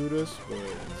rush through this, but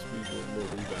speed a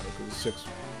little bit better because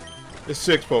it's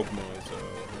six Pokemon, so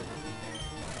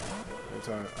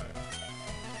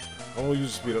I won't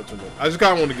use the speed up too much. I just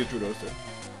kind of want to get through those two.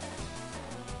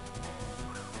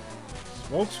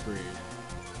 Smoke screen.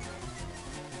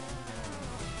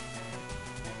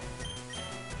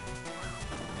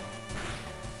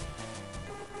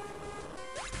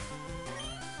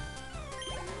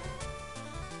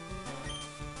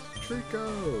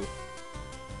 Trico.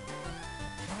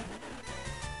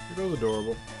 Trico's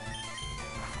adorable.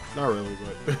 Not really,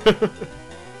 but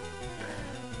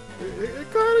it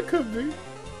kind of could be.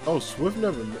 Oh, Swift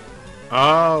never.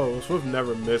 Oh, Swift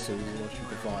never misses unless you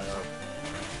can fly up.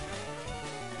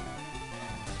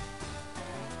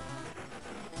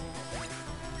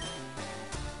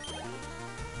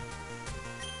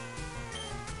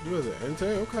 What is it?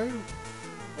 Entei? Okay.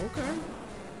 Okay.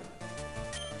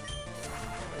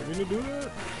 I mean to do that?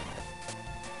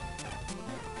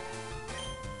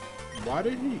 Why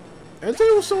did he?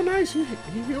 Entei was so nice. He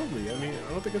healed me. I mean,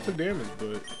 I don't think I took damage,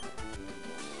 but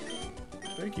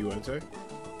thank you, Entei.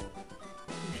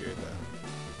 Appreciate that.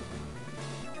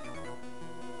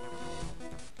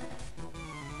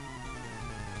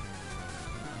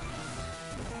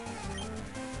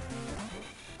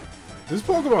 This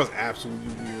Pokemon is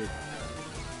absolutely weird.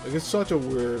 Like, it's such a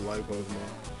weird, like, Pokemon.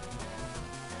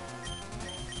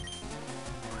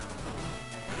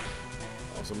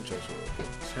 Also, let me check real quick.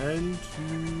 10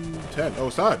 to 10. Oh,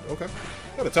 it's tied. Okay.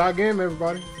 Got a tie game,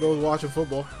 everybody. For those watching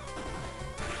football.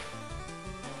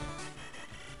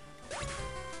 Alright,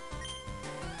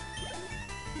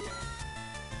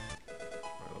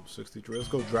 level 63. Let's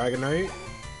go Dragonite.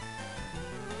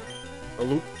 A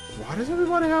loop. Why does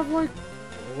everybody have, like,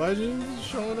 legends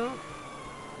showing up?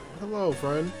 Hello,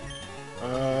 friend.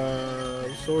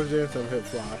 Swords Dance and Hit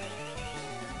Fly.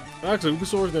 Actually, we can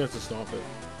Swords Dance and Stomp it.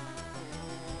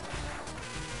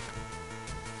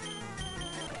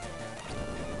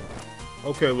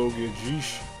 Okay, Logia,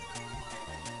 jeesh.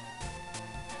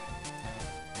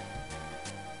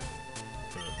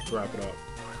 Let's wrap it up.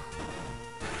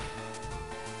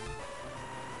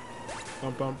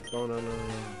 Bump, bump, oh, no.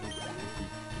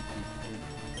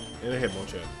 And a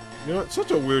Hitmonchan. You know what? Such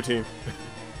a weird team.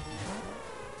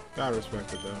 Gotta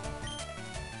respect it, though.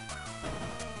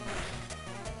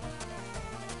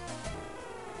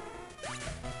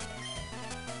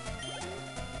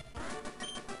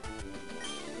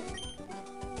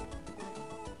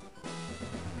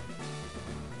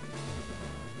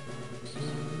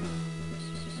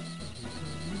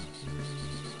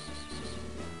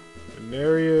 And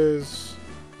there he is.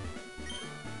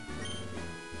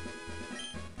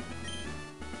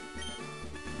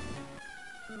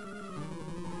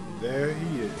 There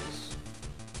he is.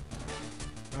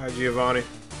 Alright, Giovanni.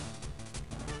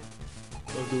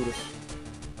 Let's do this.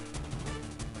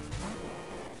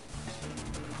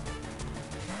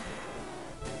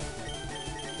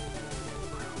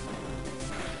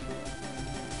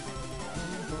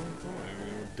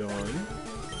 Done.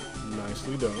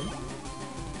 Nicely done.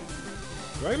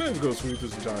 Right now, go sweep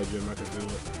this entire gym. I can feel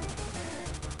it.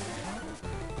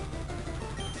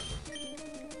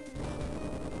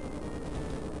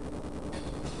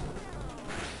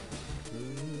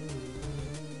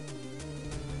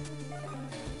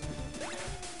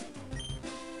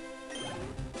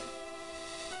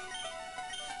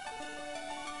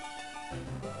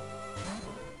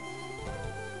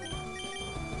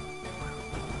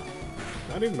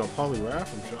 Not even a Poliwrath,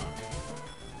 I'm shocked.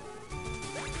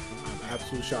 I'm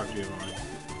absolutely shocked, Giovanni.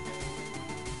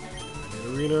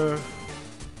 Arena,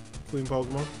 clean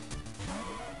Pokemon.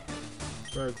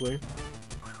 Very clean.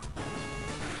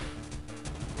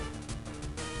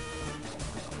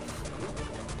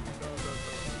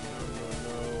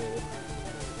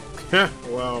 No.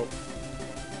 Well,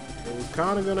 it was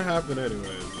kind of gonna happen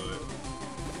anyway, but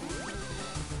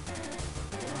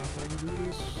why you do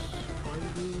this? Why you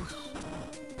do this?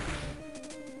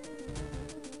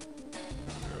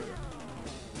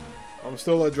 I'm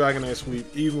still let Dragonite sweep,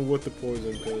 even with the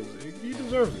poison, because he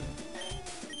deserves it.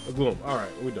 A Gloom.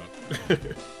 Alright, we're done.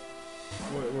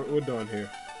 we're done here.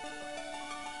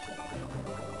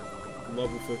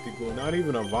 Level 50 Gloom. Not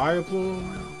even a Vileplume?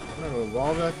 I'm not gonna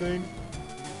evolve that thing?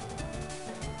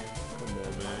 Come on,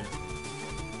 man.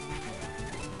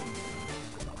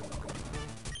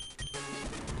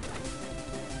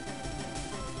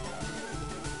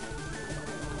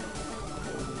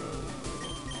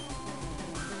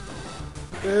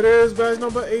 There it is, badge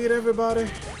number 8, everybody.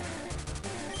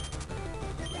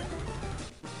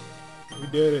 We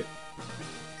did it.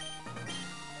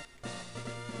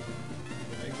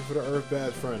 Thank you for the Earth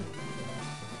badge, friend.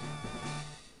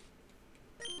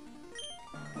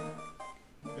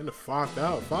 And the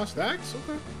 5,000. 5 stacks?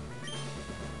 Okay.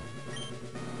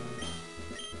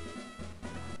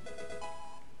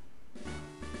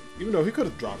 Even though he could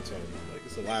have dropped 10. Like,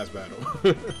 it's the last battle.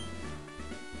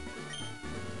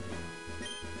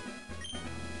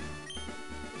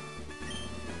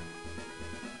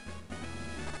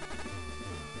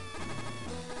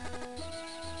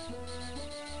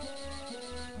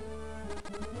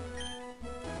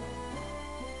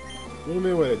 What do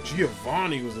you mean with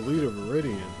Giovanni was the leader of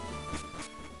Viridian?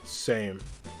 Same.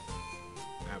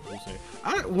 Absolutely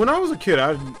same. When I was a kid,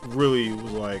 I really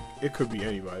was like, it could be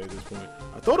anybody at this point.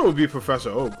 I thought it would be Professor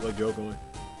Oak, like jokingly.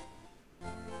 I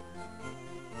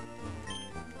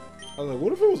was like,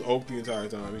 what if it was Oak the entire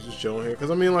time? He's just chilling here.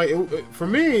 Because I mean, like, for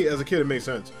me as a kid, it makes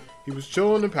sense. He was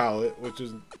chilling in Pallet, which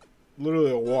is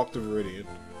literally a walk to Viridian.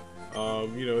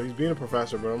 You know, he's being a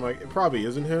professor, but I'm like, it probably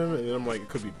isn't him. And then I'm like, it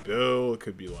could be Bill, it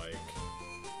could be like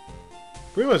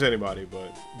pretty much anybody.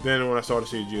 But then when I started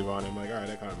to see Giovanni, I'm like, alright,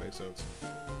 that kind of makes sense.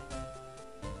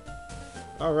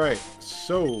 Alright,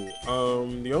 so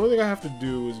the only thing I have to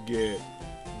do is get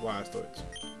Blastoids.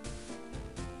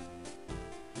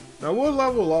 Now I would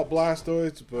level up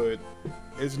Blastoids, but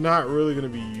it's not really going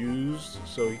to be used,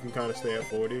 so he can kind of stay at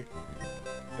 40.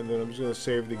 And then I'm just going to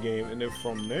save the game, and then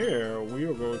from there, we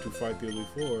are going to fight the Elite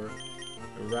Four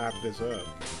and wrap this up.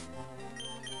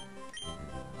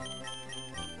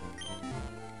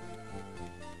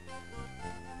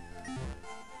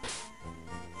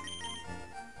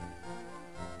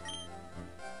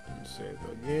 Save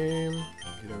the game,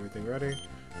 get everything ready.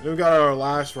 Then we got our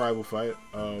last rival fight,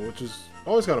 which is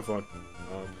always kind of fun.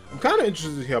 I'm kind of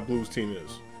interested to see how Blue's team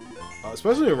is.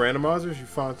 Especially in randomizers, you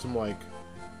find some like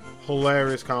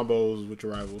hilarious combos with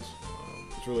your rivals.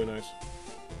 It's really nice.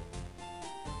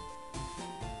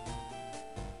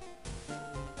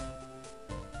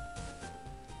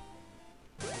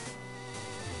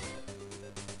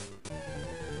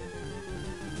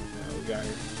 We got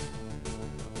here.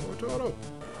 More Toto.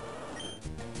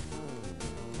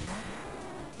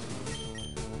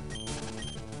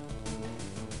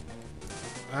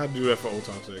 I had to do that for old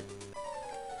time's sake.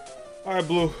 Alright,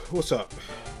 Blue, what's up?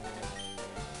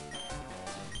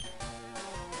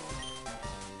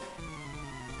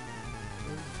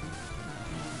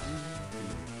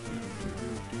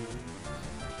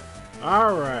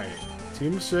 Alright.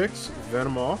 Team of 6,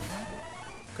 Venom off.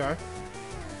 Okay.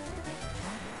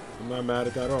 I'm not mad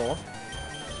at that at all.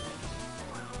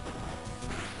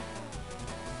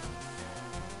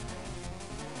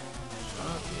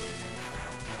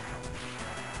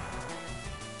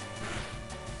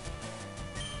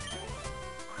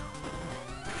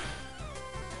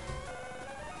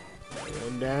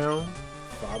 One down,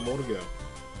 5 more to go.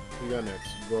 What we got next?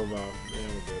 Grovile. Man,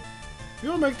 we're good. You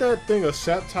don't make that thing a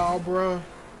Sceptile, bruh.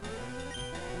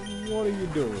 What are you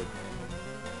doing?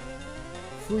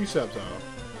 Free Sceptile.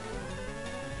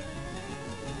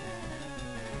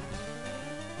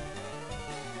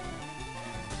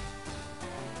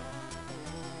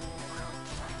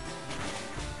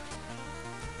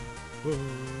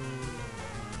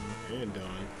 And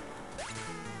done.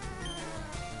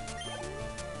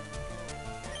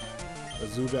 A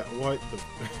Zubat, what the?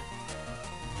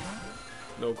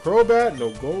 No Crobat, no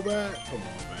Golbat. Come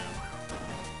on, man.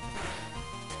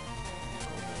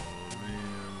 Come on, man.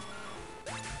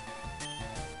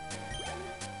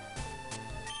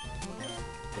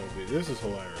 Okay, this is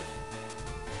hilarious.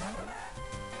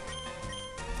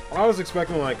 I was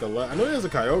expecting like a. I know he has a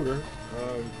Kyogre.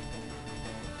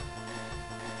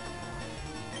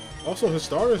 Also, his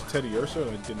starter is Teddy Ursa,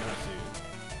 and I did not see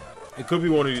it. It could be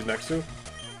one of these next two.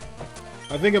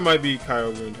 I think it might be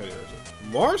Kyogre and Teddy Ursa.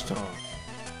 Marshtomp.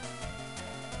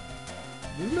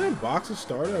 Didn't that box a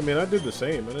starter? I mean, I did the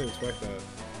same. I didn't expect that.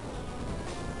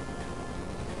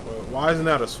 But why isn't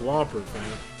that a Swampert,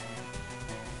 fam?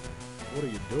 What are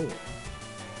you doing?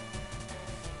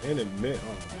 And admit,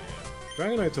 oh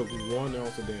man. Dragonite took 1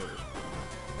 ounce of damage.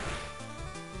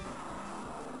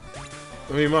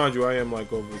 I mean, mind you, I am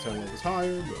like over 10 levels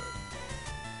higher, but.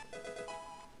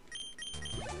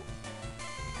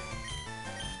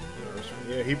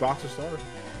 Yeah, he boxed a starter.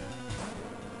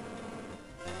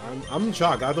 I'm in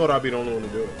shock. I thought I'd be the only one to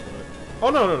do it. But... Oh,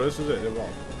 no, this is it. It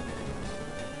evolved.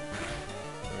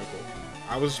 Very cool.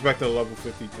 I was expecting a level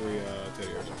 53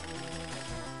 Teddy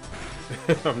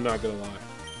Ursa. I'm not gonna lie.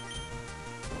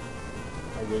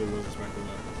 I really was expecting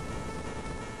that.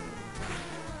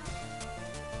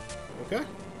 Okay.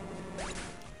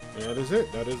 And that is it.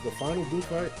 That is the final blue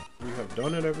fight. We have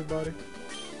done it, everybody.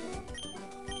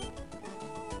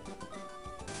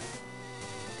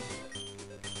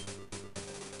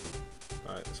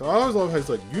 Alright, so I always love how he's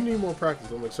like, you need more practice.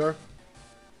 I'm like, sir,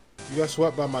 you got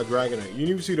swept by my Dragonite. You didn't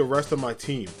even see the rest of my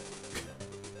team.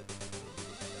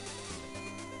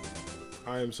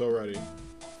 I am so ready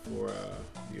for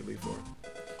the Elite Four.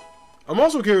 I'm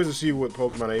also curious to see what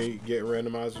Pokemon they get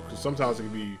randomized, because sometimes it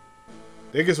can be,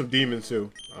 they get some demons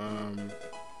too.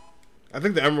 I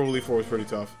think the Emerald Elite Four was pretty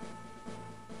tough,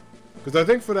 because I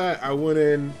think for that I went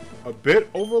in a bit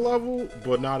over level,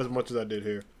 but not as much as I did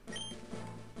here.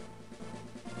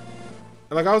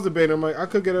 And like I was debating, I'm like, I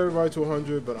could get everybody to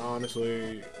 100, but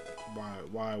honestly,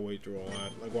 why wait through all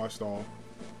that? Like, why stall?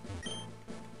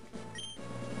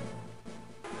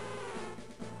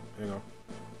 You know.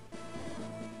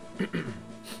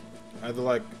 I had to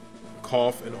like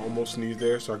cough and almost sneeze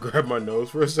there, so I grabbed my nose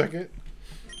for a second.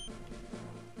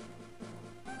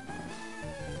 There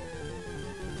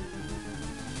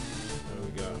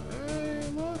we go. Hey,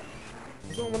 look!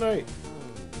 It's on one night.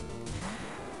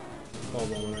 Oh,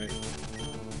 one night.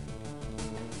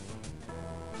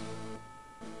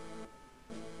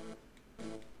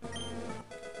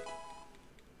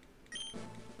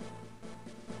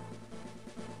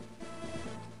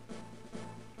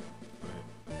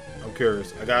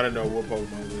 Curious. I gotta know what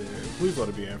Pokemon is in here. Please let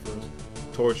it be Ampharos.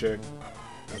 Torchic.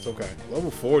 That's okay. Level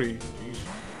 40. Jeez.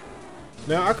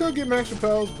 Now, I could get Max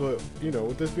Repels, but, you know,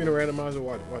 with this being a randomizer,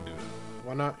 why do that?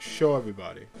 Why not show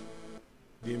everybody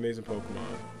the amazing Pokemon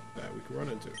that we can run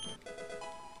into?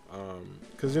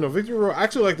 Because, you know, Victory Road, I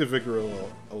actually like the Victory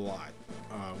Road a lot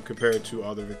compared to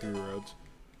other Victory Roads.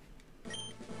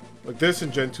 Like this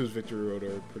and Gen 2's Victory Road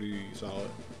are pretty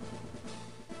solid.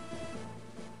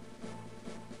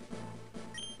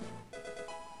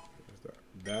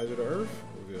 Badge of the Earth?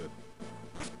 We're good.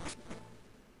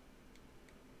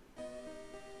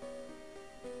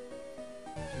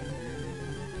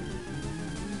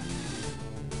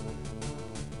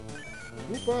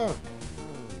 Whoopa!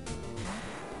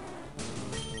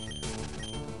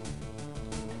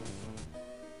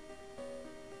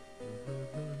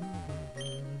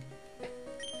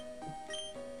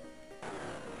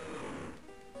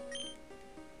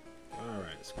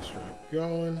 Alright, let's get straight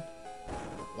going.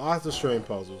 Lots of strain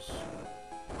puzzles.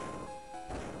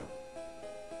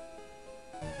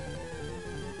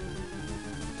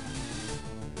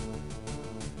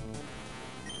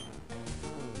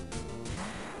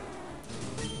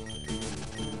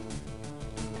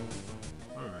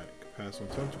 Alright, pass on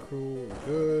Tentacruel, we're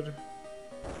good.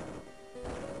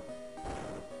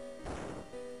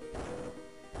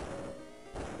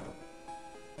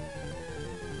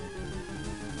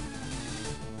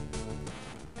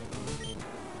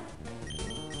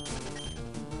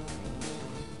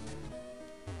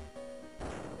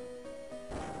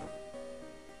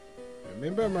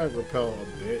 Maybe I might repel a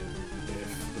bit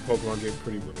if the Pokemon get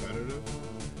pretty repetitive.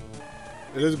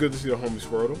 It is good to see the homie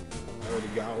Squirtle. I already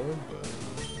got one, but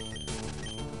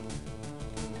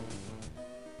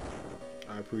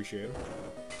I appreciate him.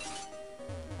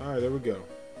 Alright, there we go.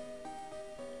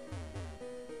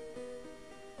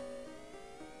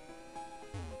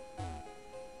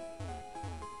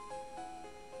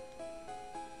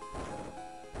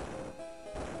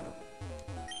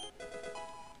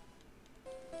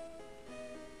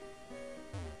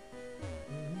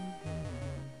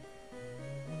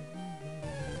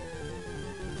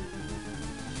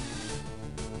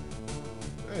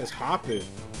 It's Hoppit.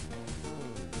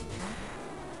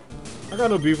 I got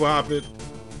no beef with Hoppit.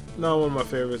 Not one of my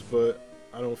favorites, but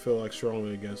I don't feel like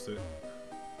strongly against it.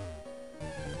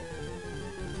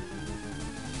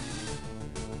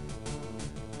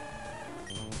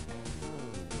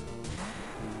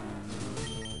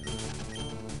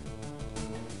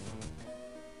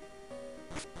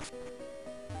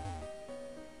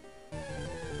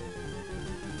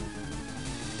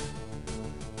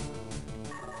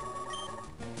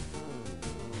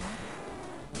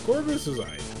 Corvus is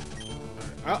alright.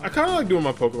 I kind of like doing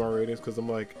my Pokemon ratings because I'm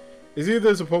like, it's either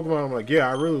there's a Pokemon I'm like, yeah,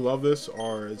 I really love this,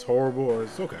 or it's horrible, or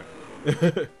it's okay.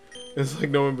 It's like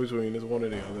no in between. It's one or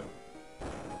the other.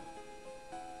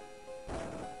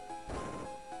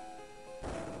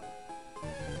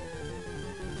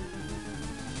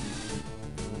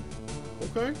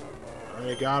 Okay.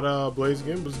 I got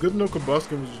Blaziken, but it's good to know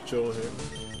Combuskin was just chilling here.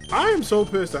 I am so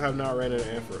pissed I have not ran into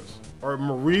Ampharos, or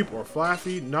Mareep, or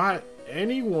Flaffy, not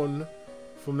anyone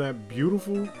from that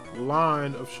beautiful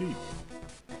line of sheep.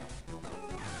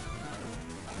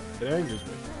 It angers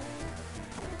me.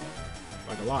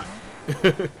 Like a lot.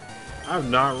 I have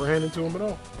not ran into him at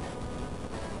all.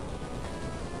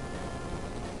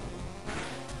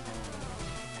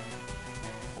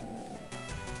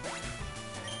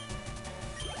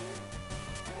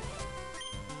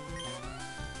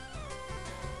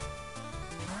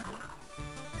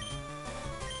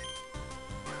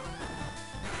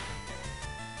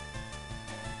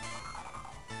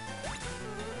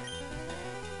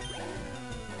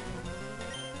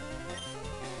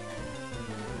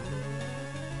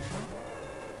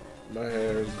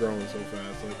 growing so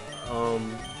fast. Like,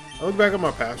 I look back at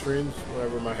my past streams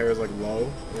whenever my hair is like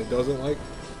low and it doesn't like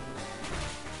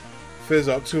fizz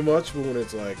up too much, but when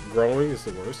it's like growing, it's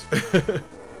the worst.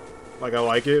 Like I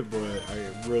like it, but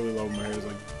I really love my hair is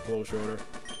like a little shorter.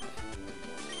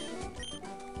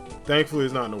 Thankfully,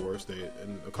 it's not in the worst state.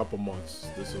 In a couple months,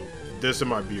 this and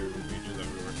my beard will be just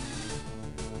everywhere.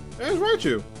 Hey, it's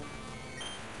Raichu.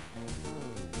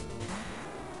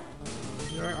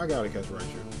 Yeah, I gotta catch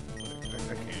Raichu.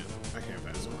 Like, I can't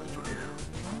pass on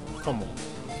Raichu. Come on,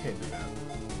 I can't do that.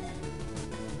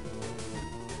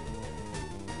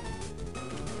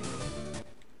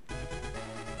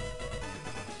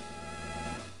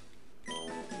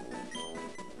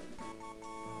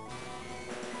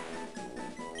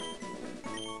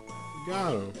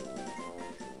 Got him.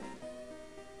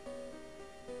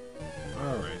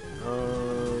 Alright.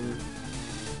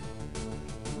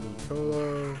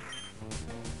 Ludicolo.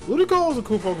 Ludicolo is a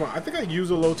cool Pokemon. I think I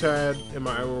used a Lotad in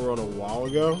my Emerald Run a while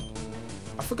ago.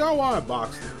 I forgot why I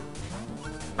boxed it.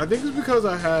 I think it's because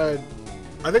I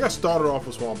think I started off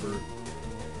with Swampert.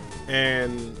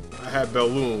 And I had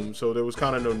Belloom, so there was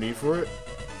kind of no need for it.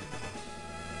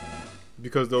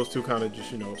 Because those two kind of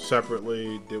just, you know,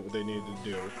 separately did what they needed to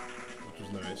do. Which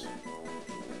was nice.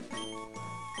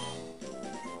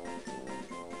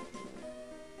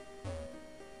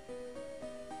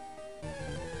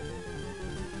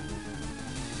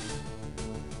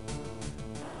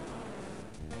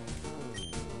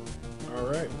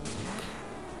 Alright.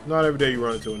 Not every day you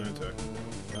run into an Entei.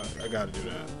 I gotta do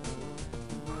that.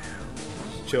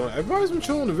 Just chilling. Everybody's been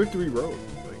chilling the Victory Road.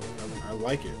 Like, I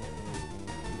like it.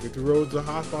 Victory Road's a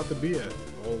hot spot to be at.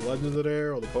 All the legends are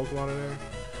there, all the Pokemon are there.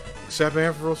 Except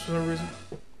Ampharos for some reason.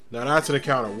 Now that's an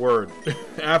encounter. Word.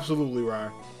 Absolutely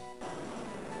right.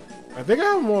 I think I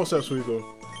have them all except Suicune.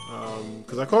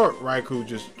 Because I caught Raikou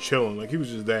just chilling. Like, he was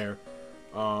just there.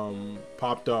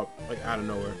 Popped up, like, out of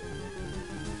nowhere.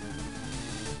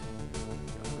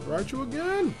 Raichu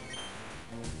again.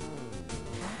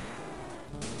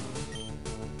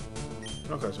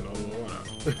 Okay, so another one.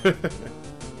 Why not?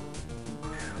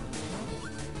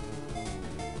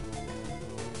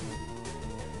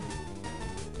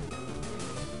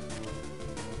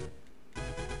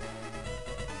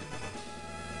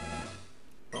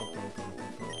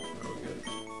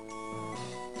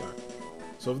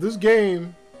 So if this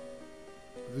game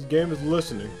is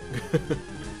listening,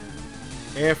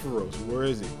 Ampharos, where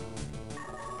is he?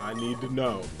 I need to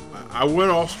know. I went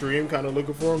off stream kind of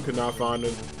looking for him, could not find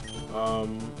him.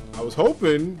 I was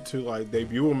hoping to like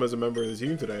debut him as a member of the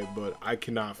team today, but I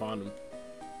cannot find him.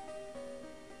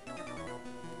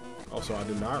 Also, I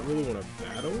did not really want to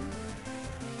battle him,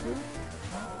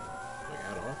 like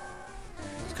at all.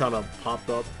 It's kind of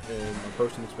popped up in my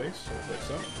personal space, so I was like,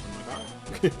 so, oh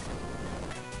my god.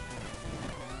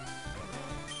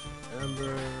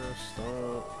 Ember,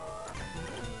 stop.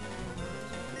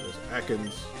 There's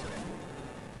Ekans.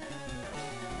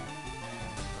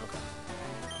 Okay.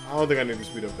 I don't think I need to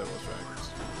speed up that much for Ekans.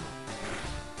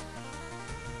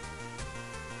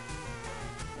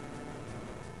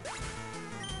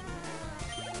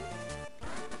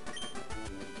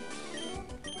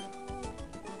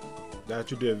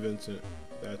 That you did, Vincent.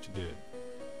 That you did.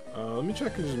 Let me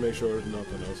check and just make sure there's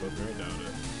nothing else up there. I doubt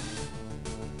it.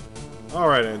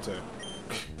 Alright, Entei.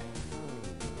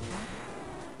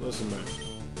 Listen, man.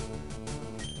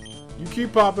 You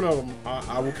keep popping up,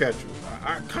 I will catch you.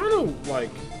 I kind of like...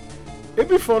 It'd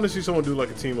be fun to see someone do like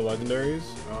a team of legendaries.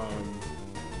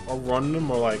 Or run them,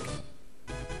 or like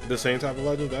the same type of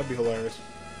legends. That'd be hilarious.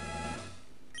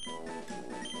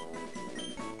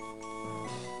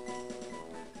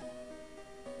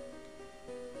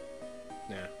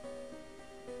 Nah.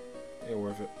 Ain't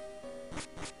worth it.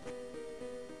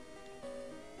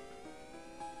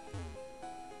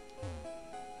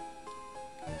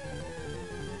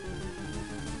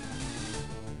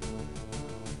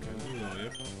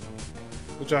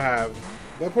 Which I have.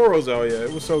 That poor Roselia,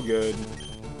 it was so good.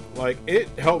 Like, it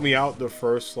helped me out the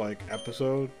first, like,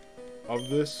 episode of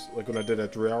this, like, when I did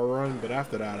that 3-hour run, but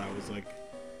after that, I was like,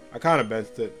 I kind of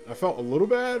benched it. I felt a little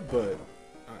bad, but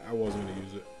I wasn't going to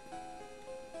use it.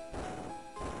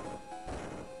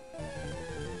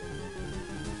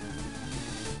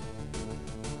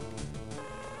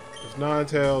 It's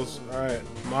Ninetales. Alright,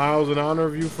 Miles, in honor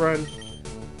of you, friend,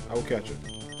 I will catch it.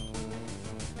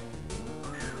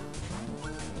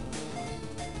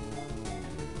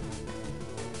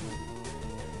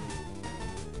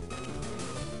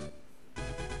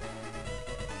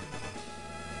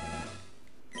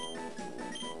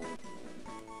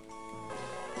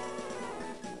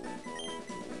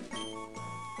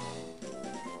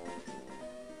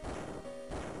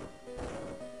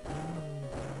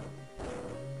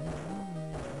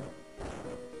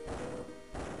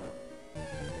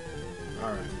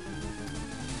 Alright.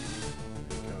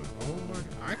 Oh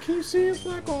my, I keep seeing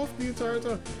Slack Off the entire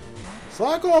time.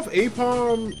 Slack Off,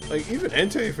 Apom, like even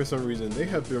Entei for some reason, they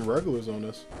have been regulars on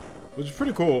this. Which is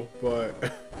pretty cool, but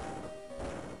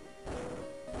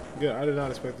yeah, I did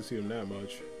not expect to see them that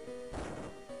much.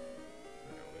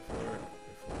 Wait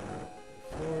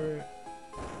for it.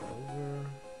 Over.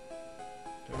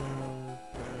 Down, down,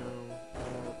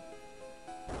 up.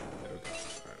 There we go.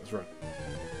 Alright, let's run.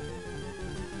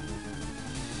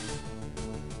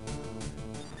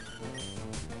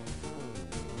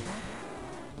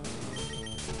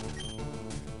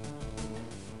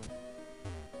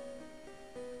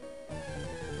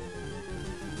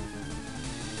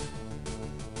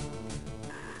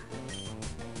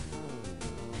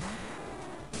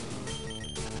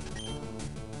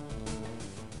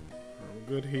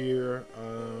 Good here.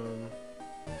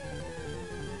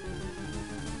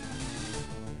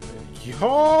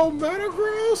 Yo,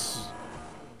 Metagross.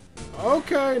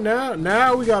 Okay,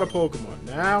 now we got a Pokemon.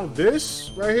 Now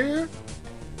this right here,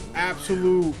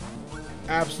 absolute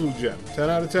gem. 10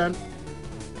 out of 10.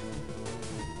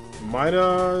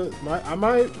 I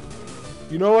might.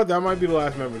 You know what? That might be the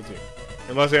last member of the team,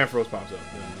 unless Ampharos pops up.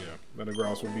 Then yeah,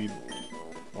 Metagross will be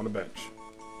on the bench.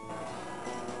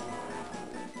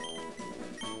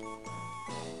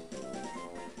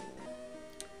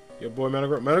 Your boy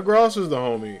Metagross. Metagross is the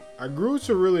homie. I grew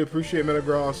to really appreciate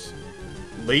Metagross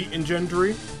late in Gen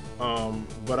 3.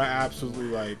 But I absolutely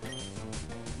like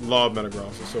love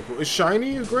Metagross. It's so cool. It's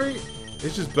shiny, is great.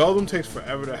 It's just Beldum takes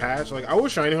forever to hatch. Like I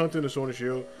was shiny hunting the Sword and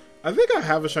Shield. I think I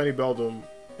have a shiny Beldum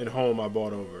in home I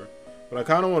bought over. But I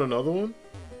kinda want another one.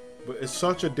 But it's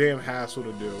such a damn hassle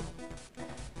to do.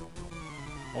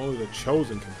 Only the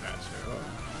chosen can pass here. Oh.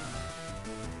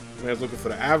 Man's looking for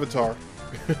the avatar.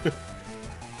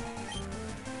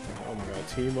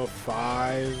 Team of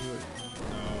 5.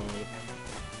 No.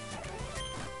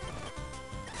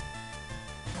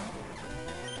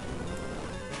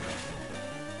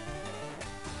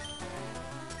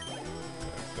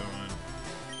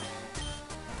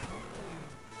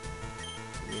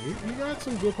 He got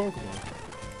some good Pokemon.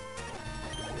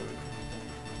 I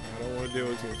don't want to deal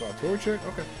with Team 5. Torchic?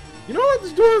 Okay. You know what?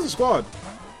 This dude has a squad.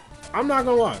 I'm not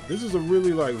gonna lie. This is a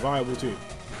really like viable team.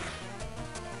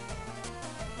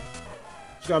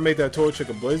 Just gotta make that Torchic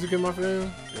a Blaziken, my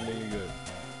fan, and then you're good.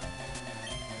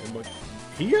 And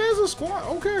he has a squad.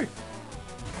 Okay.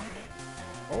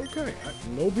 Okay.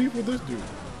 No beef with this dude.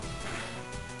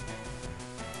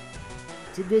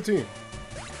 It's a good team.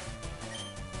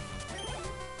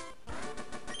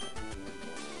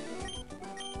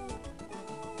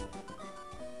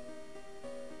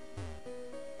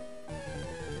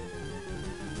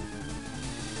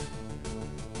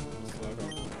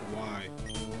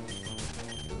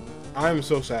 I'm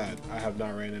so sad I have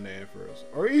not ran into Ampharos.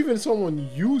 Or even someone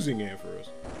using Ampharos.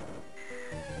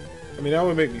 I mean, that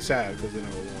would make me sad because then I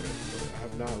would want it. But I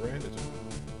have not ran into him.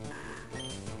 Like,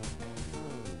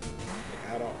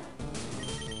 at all.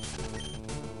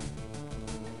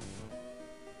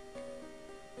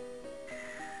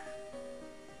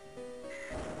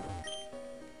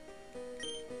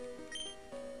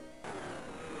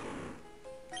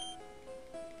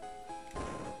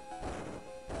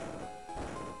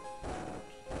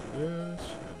 This, I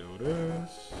do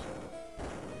this. I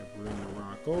bring the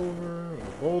rock over, or a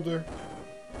boulder.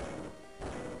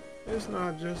 It's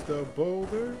not just a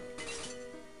boulder,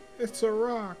 it's a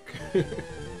rock.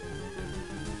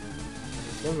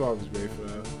 SpongeBob is great for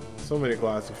that. So many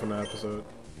classics from that episode.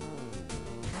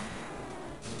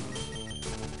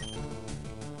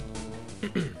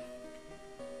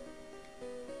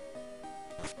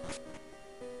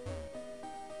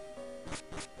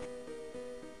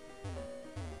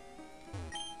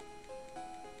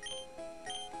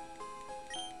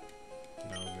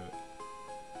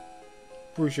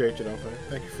 Appreciate you though, man.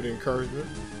 Thank you for the encouragement.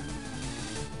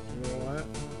 You know what?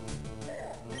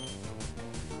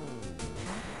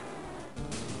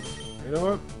 You know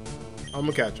what? I'm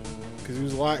gonna catch him. Because he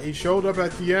was a lot. He showed up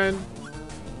at the end.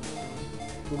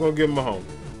 We're gonna give him a home.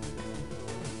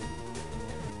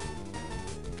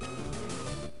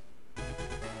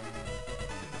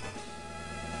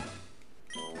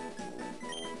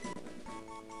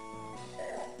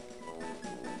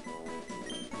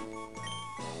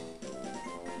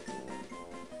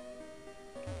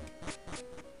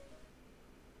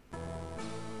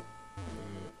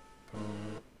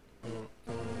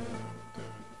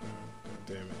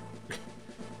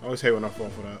 I always hate when I fall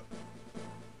for that.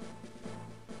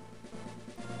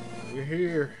 We're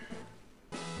here.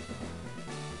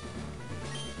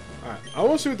 Alright. I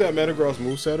want to see what that Metagross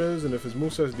moveset is, and if his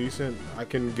moveset's decent, I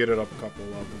can get it up a couple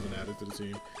levels and add it to the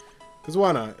team. Because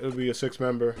why not? It'll be a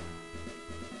 6-member.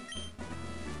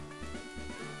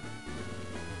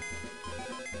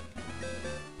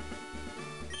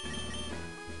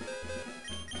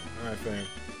 Alright, fam.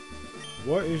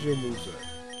 What is your moveset?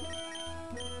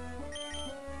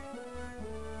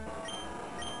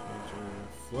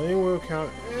 Flame Wheel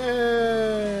count. It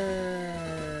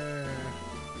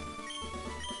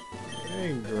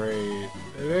ain't great.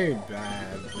 It ain't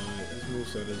bad, but this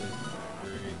moveset isn't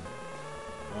great.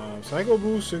 Psycho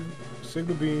Boost,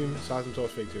 Signal Beam, Seismic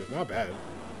Toss, Fake Tears. Not bad.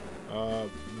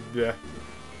 Yeah.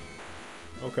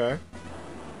 Okay.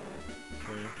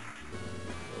 I'm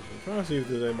trying to see if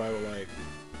there's anybody with like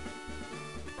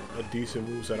a decent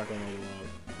moveset I can level up.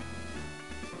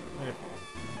 Yeah.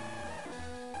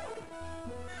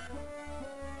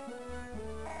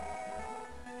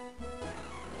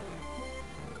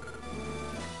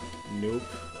 Nope.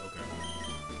 Okay.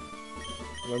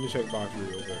 Let me check box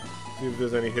real quick. See if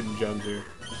there's any hidden gems here.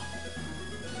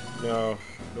 No.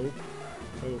 Nope.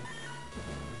 Nope.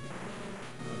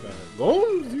 Not bad.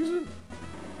 Golem's decent.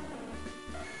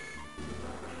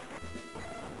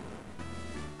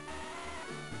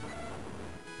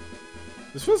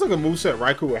 This feels like a moveset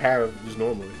Raikou would have just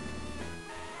normally.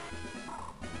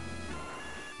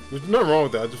 There's nothing wrong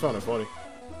with that. I just found it funny.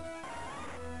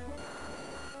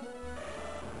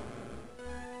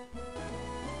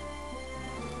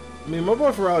 I mean, my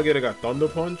boy Feraligatr got Thunder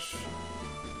Punch.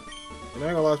 And I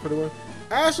ain't gonna lie, it's pretty well.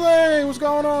 Ashley, what's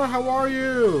going on? How are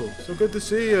you? So good to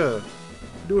see you.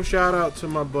 Do a shout out to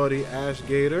my buddy Ash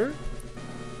Gator.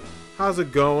 How's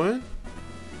it going?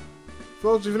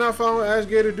 Folks, if you're not following Ash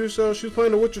Gator, do so. She's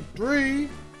playing The Witcher 3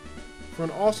 for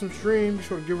an awesome stream. Be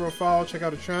sure to give her a follow. Check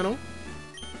out her channel.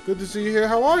 Good to see you here.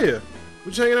 How are you?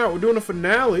 We're just hanging out. We're doing a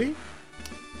finale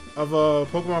of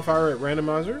Pokemon Fire Red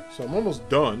Randomizer. So I'm almost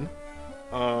done.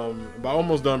 By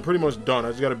almost done, pretty much done. I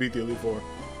just gotta beat the Elite Four.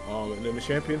 And then the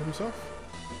champion himself.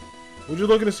 We're just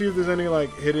looking to see if there's any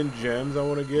like hidden gems I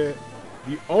want to get.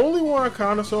 The only one I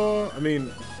kind of saw, I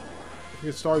mean, I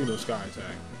could Star, Sky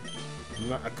Attack.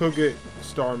 I could get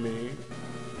Starmie,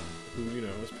 who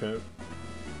is pimp,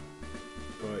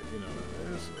 but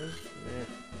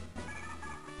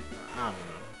I don't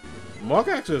know. Muck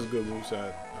actually has a good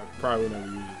moveset. I probably would never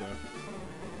use it though.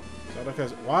 Psyduck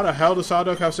has. Why the hell does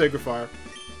Psyduck have Sacred Fire?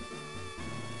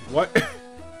 What?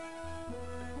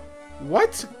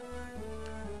 What?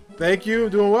 Thank you.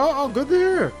 Doing well? Oh, good to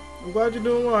hear. I'm glad you're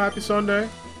doing well. Happy Sunday.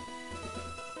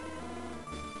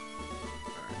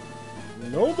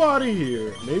 Nobody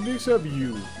here, maybe except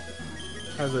you,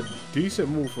 has a decent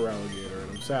move for Alligator,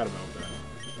 and I'm sad about that.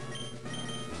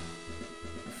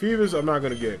 Phoebus I'm not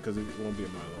going to get because it won't be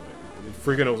in my limit. It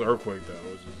freaking knows Earthquake though,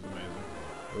 which is amazing.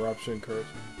 Eruption, Curse.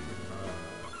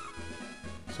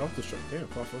 Self-destruct. Damn,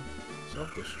 Puffer.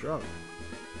 Self-destruct.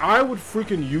 I would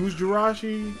freaking use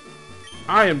Jirachi.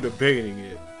 I am debating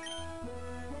it.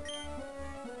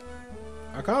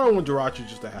 I kind of want Jirachi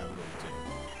just to have it on the team.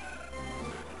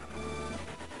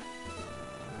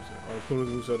 Articuno's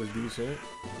moveset is decent.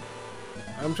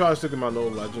 I'm trying to stick to my no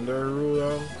legendary rule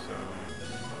though.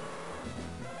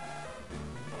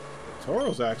 So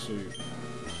Tauros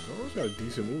got a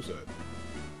decent moveset.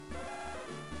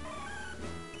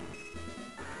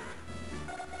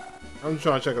 I'm just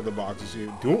trying to check out the box to see.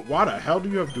 Why the hell do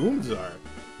you have Doom Desire?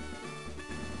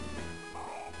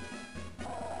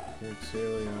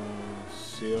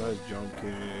 Seal has Jump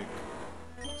Kick.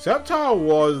 Sceptile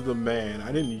was the man.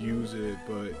 I didn't use it,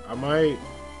 but I might.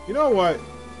 You know what?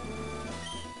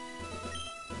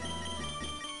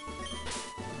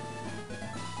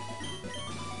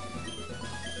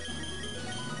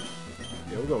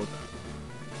 Yeah, we'll go with that.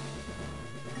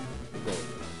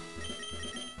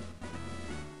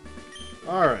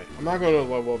 Alright, I'm not going to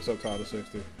level up Sceptile to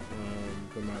 60.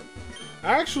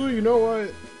 Actually, you know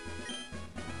what?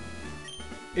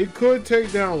 It could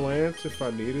take down Lance if I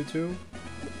needed to.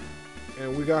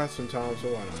 And we got some time, so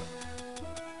why not?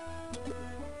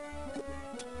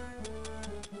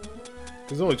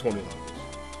 There's only 20 levels.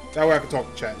 That way I can talk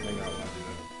to chat and hang out while I do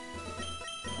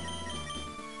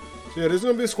that. So yeah, there's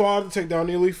going to be a squad to take down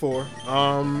the Elite Four.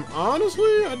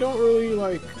 Honestly, I don't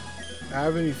really,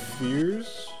 have any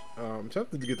fears. I'm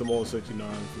tempted to get them all 69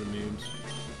 for the memes.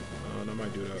 I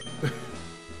might do that.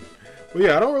 But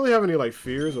yeah, I don't really have any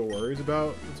fears or worries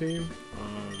about the team.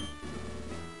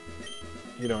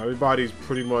 Everybody's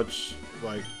pretty much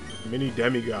mini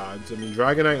demigods. I mean,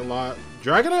 Dragonite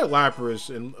Lapras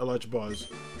and Electabuzz,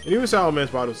 and even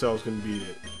Salamence by themselves can beat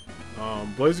it.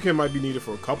 Blaziken might be needed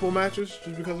for a couple matches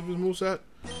just because of his moveset.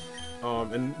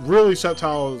 And really,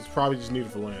 Sceptile is probably just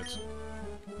needed for Lance,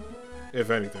 if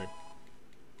anything.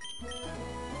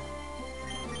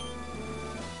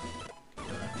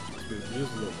 Alright, speed it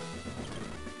just a little bit.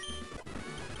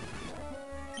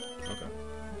 Okay.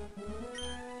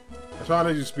 I try not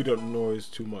to speed up the noise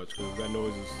too much, because that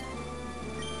noise is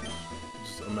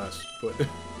just a mess. But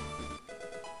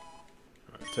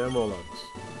alright, 10 more levels.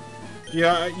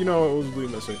 Yeah, you know, it was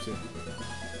leading at 16.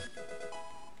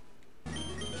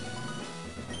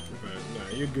 Nah,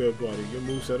 you're good, buddy. Your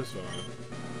moveset is fine.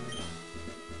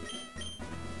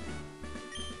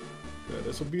 Yeah,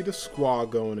 this will be the squad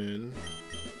going in.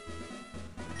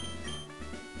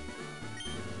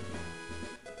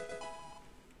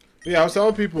 Yeah, I was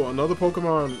telling people another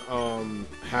Pokemon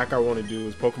hack I want to do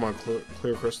is Pokemon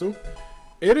Clear Crystal.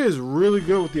 It is really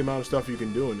good with the amount of stuff you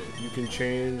can do in it. You can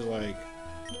change like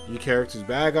your character's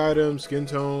bag items, skin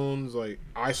tones. Like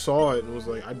I saw it and was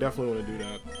like, I definitely want to do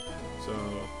that. So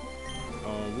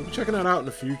we'll be checking that out in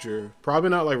the future. Probably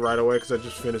not like right away because I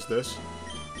just finished this,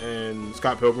 and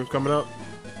Scott Pilgrim's coming up,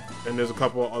 and there's a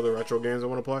couple of other retro games I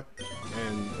want to play,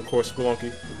 and of course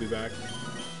Spelunky will be back.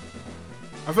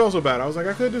 I felt so bad. I was like,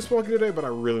 I could do Spelunky today, but I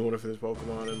really want to finish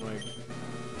Pokemon, and like,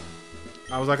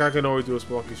 I was like, I can always do a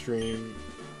Spelunky stream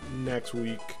next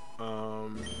week,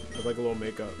 with like a little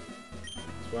makeup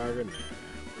swagger. And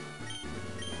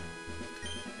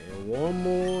one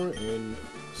more in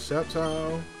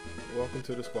Sceptile. Welcome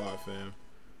to the squad, fam.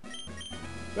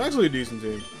 It's actually a decent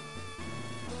team.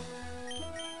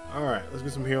 Alright, let's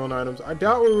get some healing items. I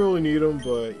doubt we really need them,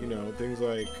 but you know, things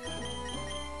like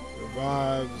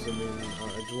revives. I mean,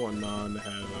 I just want Non to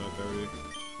have 30.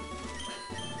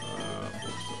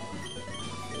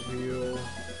 Full heal.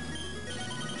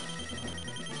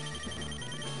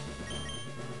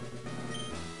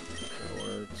 That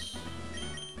works.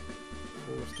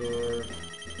 Full star.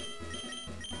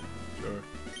 Sure.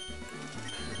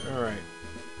 Alright.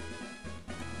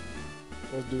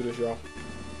 Let's do this, y'all.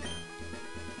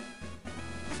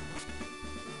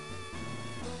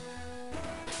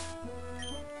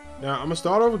 Now, I'm going to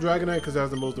start off with Dragonite because it has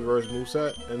the most diverse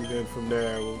moveset, and then from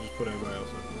there, we'll just put everybody else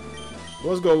in.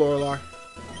 Let's go, Lorelei.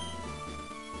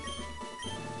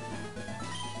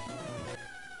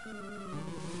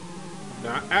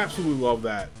 Now, I absolutely love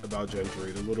that about Gen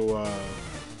 3. The little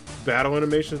battle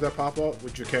animations that pop up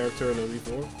with your character in Elite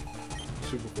Four.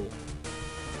 Super cool.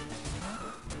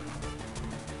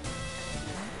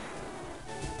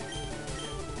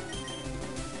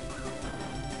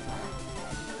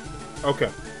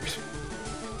 Okay.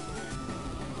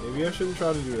 Maybe I shouldn't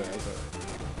try to do that. Okay.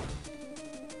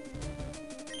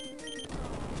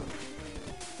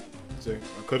 See,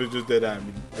 I could have just did that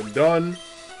and been done.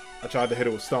 I tried to hit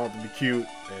it with Stomp to be cute,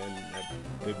 and that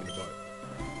hit me in the butt.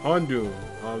 Undo.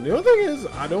 The other thing is,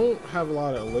 I don't have a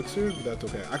lot of elixirs, but that's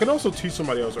okay. I can also teach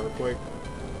somebody else Earthquake,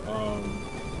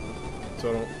 so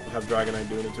I don't have Dragonite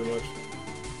doing it too much.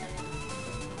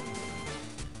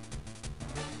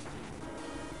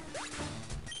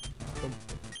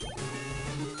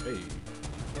 Hey.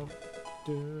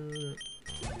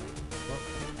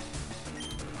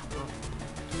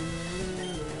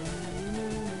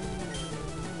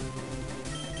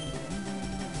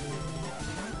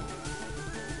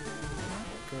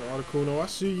 Articuno, I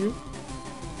see you.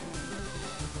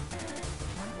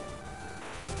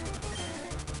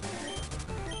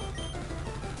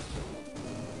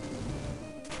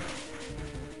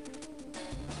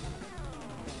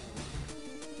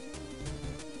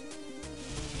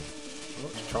 Oh,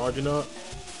 it's charging up.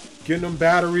 Getting them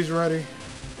batteries ready.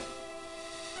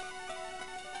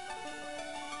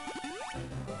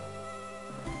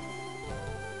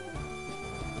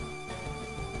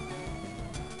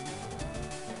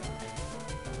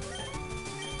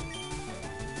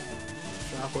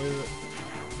 Shockwave it.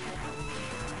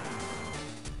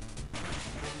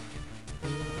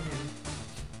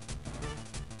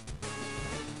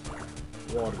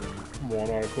 Water gun. Come on,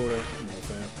 Articuno. Come on,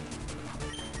 fam.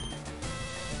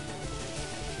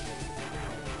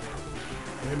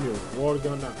 Hit me with water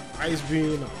gun, not ice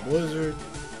beam, not blizzard.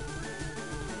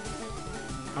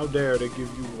 How dare they give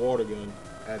you water gun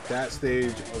at that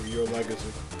stage of your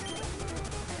legacy?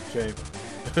 Shame.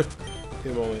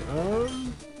 Him only. I'll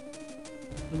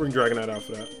bring Dragonite out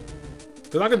for that.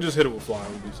 Cause I can just hit it with fly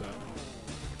and be sad.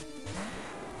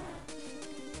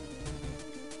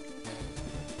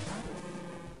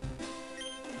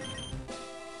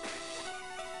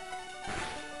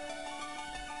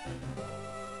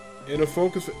 Inner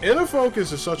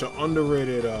Focus is such an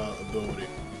underrated ability.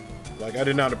 Like, I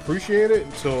did not appreciate it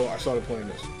until I started playing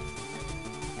this.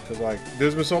 Because, like,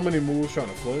 there's been so many moves trying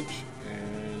to flinch,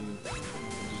 and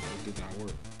it did not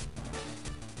work.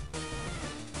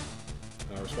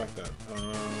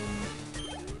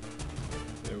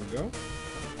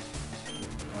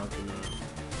 Arcanine.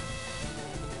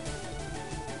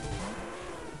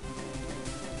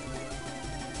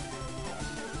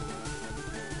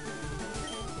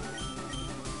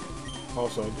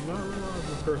 Also, I do not realize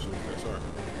my cursor was there. Sorry.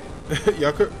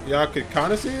 y'all could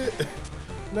kind of see it.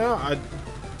 Now I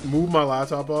moved my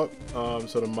laptop up,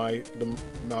 so the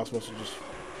mouse must have just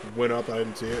went up. I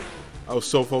didn't see it. I was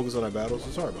so focused on that battle,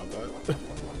 so sorry about that.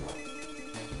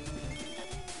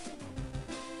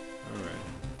 All right.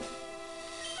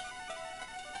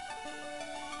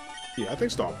 Yeah, I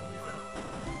think stop.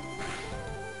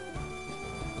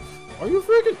 Are you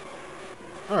freaking?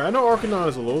 All right, I know Arcanine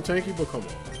is a little tanky, but come on.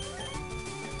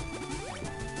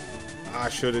 I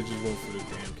should have just went for the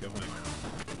damn kill.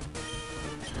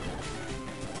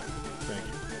 Thank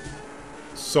you.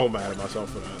 So mad at myself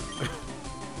for that.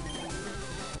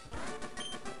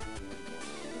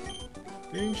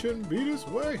 Things shouldn't be this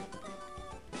way.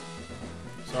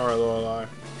 Sorry, Lorelai.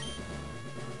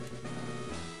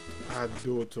 I had to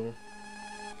do it to him.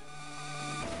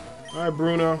 Alright,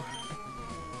 Bruno.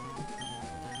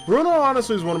 Bruno,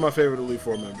 honestly, is one of my favorite Elite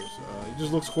Four members. He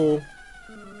just looks cool.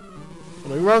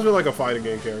 He reminds me of like a fighting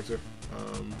game character.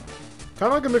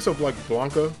 Kind of like a mix of like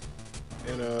Blanca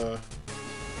and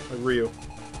like Ryu.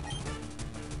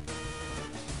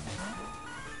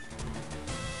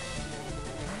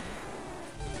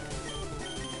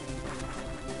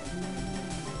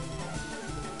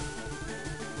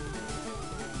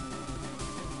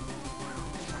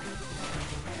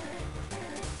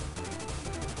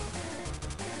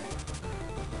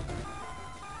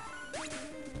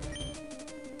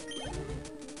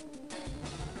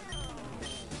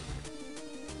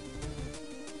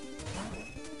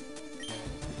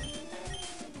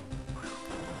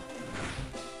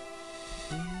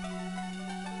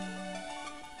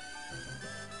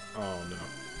 Oh no.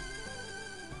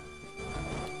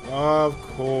 Of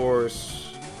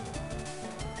course.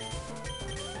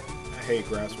 I hate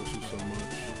grass whistle so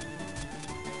much.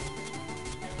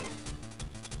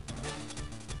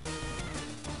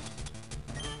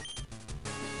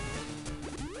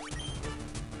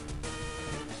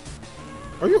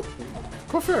 Are you?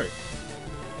 Clefairy.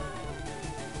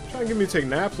 Trying to get me to take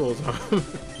naps all the time.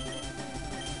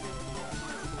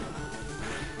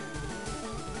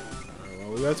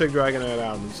 We gotta take Dragonite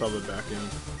out and sub it back in.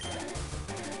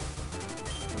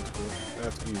 That's cool.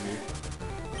 That's easy.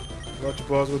 Let your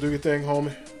buzz, go do your thing,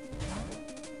 homie.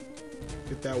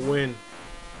 Get that win.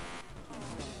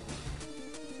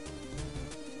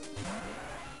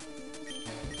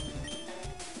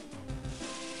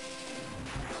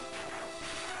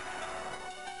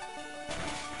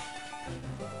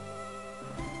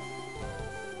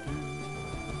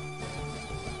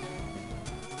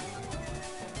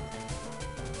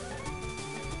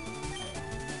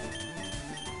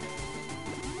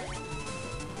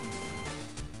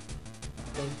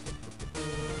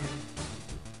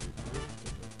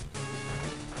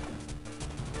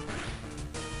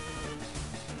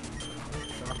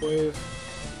 Shockwave.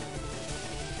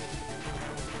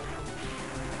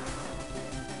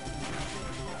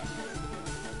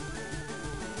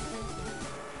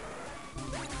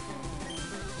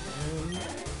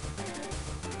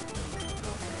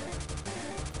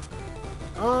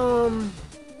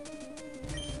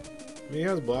 He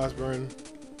has Blast Burn, so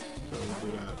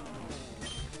we'll do that.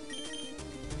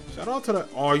 Shout out to the.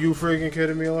 Are you freaking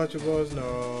kidding me, Electabuzz?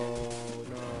 No,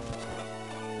 no.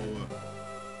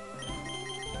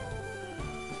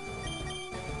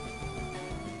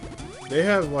 They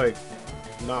have like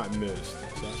not missed, so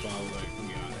that's why I was like, we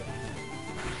got it.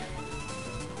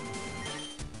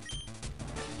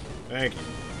 Thank you.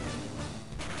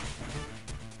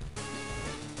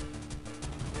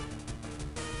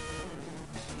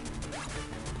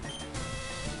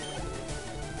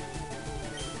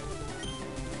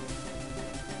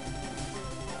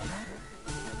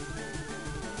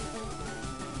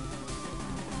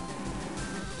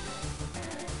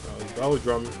 I was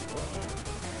drumming.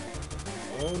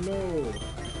 Oh no.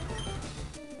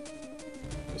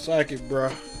 Psychic,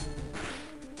 bruh.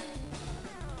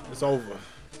 It's over.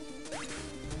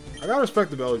 I gotta respect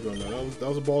the belly drum, though. That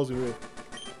was a ballsy move.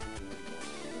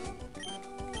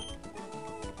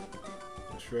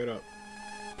 Straight up.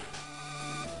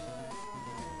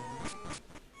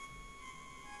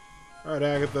 Alright,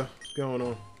 Agatha. What's going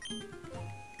on?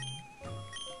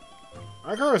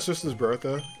 I got her sister's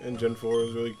Bertha in Gen 4. It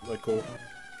was really, like, cool.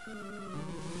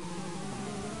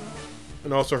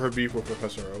 And also her beef with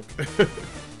Professor Oak.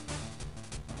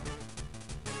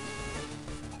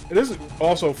 It is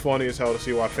also funny as hell to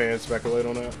see why fans speculate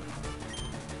on that.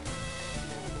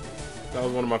 That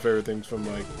was one of my favorite things from,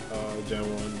 like, Gen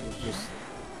 1. It was just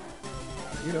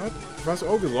you know, Professor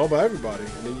Oak is loved by everybody.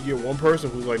 And then you get one person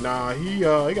who's like, nah, he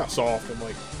got soft. I'm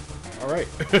like, all right.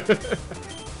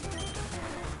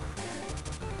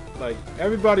 Like,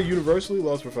 everybody universally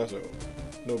loves Professor Oak.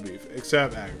 No beef,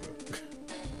 except Agatha.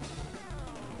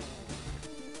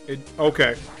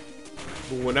 Okay.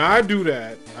 But when I do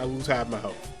that, I lose half my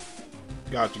health.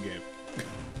 Gotcha, game.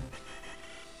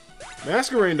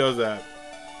 Masquerain does that.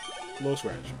 Low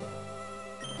scratch.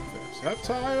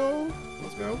 Sceptile.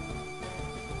 Let's go.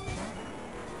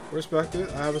 Respect it.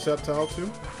 I have a Sceptile too.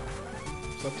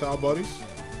 Sceptile buddies.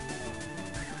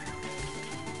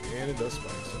 And it does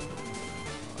spike. So.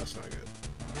 Oh, that's not good.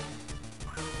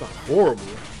 It's not horrible,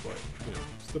 but you know,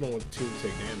 still don't want the team to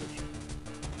take damage.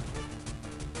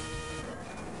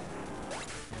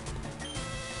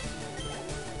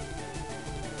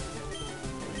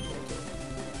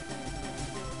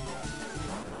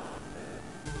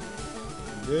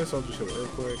 This, I'll just hit an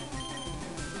earthquake.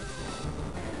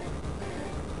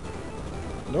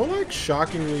 No, like,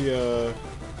 shockingly,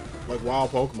 like,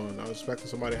 wild Pokemon. I was expecting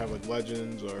somebody to have, like,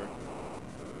 legends or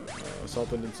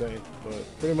something insane.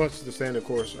 But pretty much the standard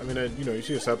course. I mean, you know, you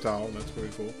see a Sceptile, and that's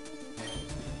pretty cool.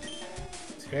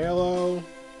 Tailo.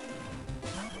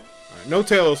 Alright, no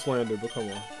Tailo slander, but come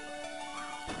on.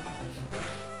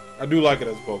 I do like it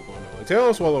as a Pokemon, though. Like,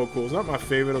 Tailo Swallow cool. It's not my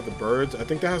favorite of the birds. I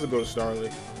think that has to go to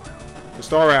Starly. The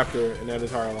Staraptor in that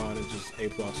entire line is just A+.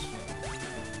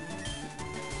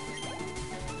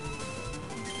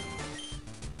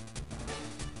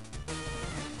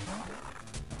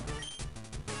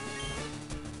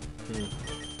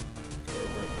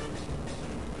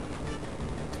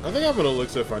 I think I have an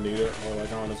elixir if I need it, or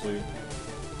like honestly,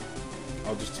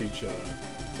 I'll just teach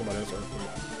somebody else Earthquake.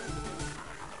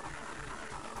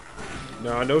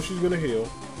 Now I know she's gonna heal.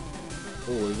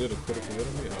 Oh, is it a critical hit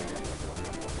on me?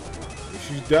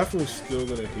 She's definitely still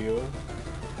gonna heal,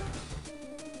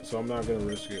 so I'm not gonna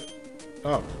risk it.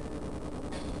 Oh,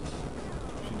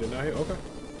 she did not heal. Okay,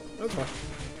 that's fine.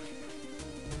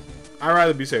 I'd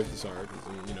rather be safe than sorry,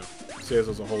 because you know, saves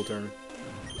us a whole turn.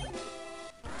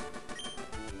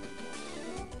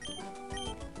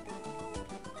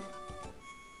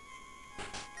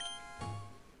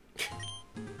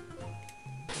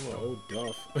 Oh,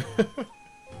 Duff.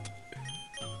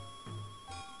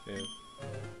 Yeah.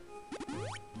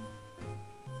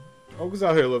 Oak's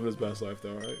out here living his best life,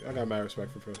 though. Right? I got mad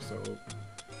respect for Professor Oak.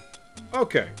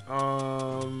 Okay.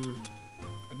 I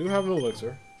do have an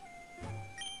elixir.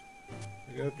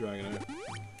 I got Dragonite.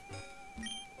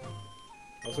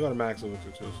 I also got a max elixir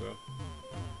too, so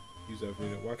use that for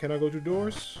you. Why can't I go through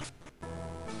doors?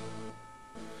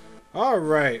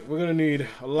 Alright, we're gonna need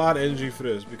a lot of energy for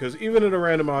this, because even in a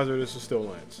randomizer, this is still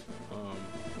Lance.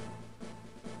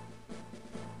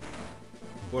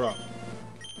 What up?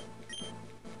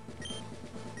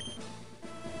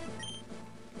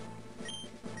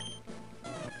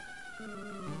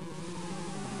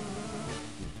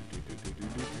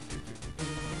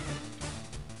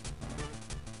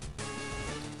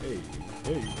 Hey.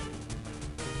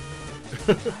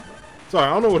 Sorry,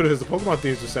 I don't know what it is. The Pokemon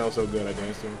themes just sound so good. I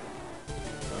dance to them.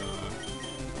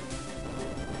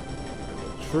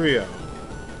 Trio.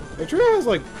 Like, Trio has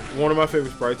like one of my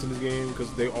favorite sprites in this game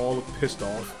because they all look pissed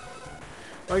off.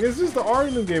 Like, it's just the art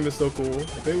in this game is so cool.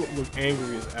 Like, they look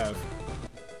angry as F.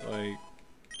 Like,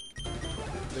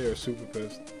 they are super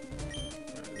pissed.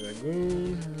 Alright,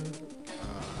 Zagoon.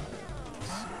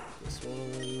 This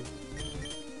one.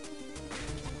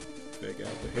 Fake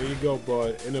out there. Here you go,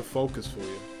 bud. In a focus for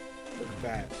you. Look at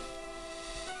that.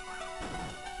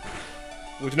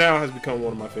 Which now has become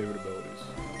one of my favorite abilities.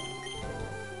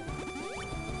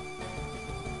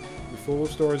 Full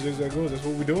store zigzag goes. That's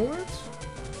what we're doing with?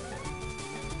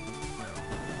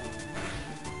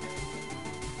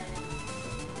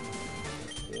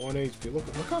 1 HP. Look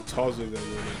how tall zigzag goes.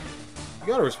 You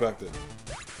gotta respect it.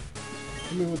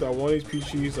 I mean, with that 1 HP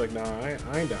cheese, like, nah, I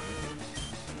ain't dying.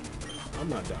 I'm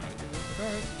not dying.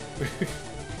 Alright.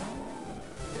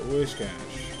 Wish cash.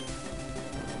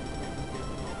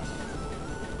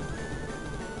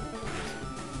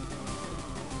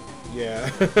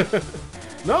 Yeah.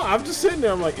 No, I'm just sitting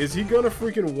there. I'm like, is he gonna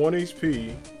freaking 1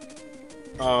 HP?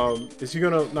 Is he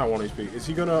gonna not 1 HP? Is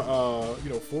he gonna you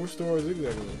know, 4-star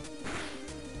zigzag?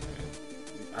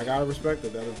 I gotta respect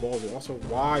that. That is ballsy. Also,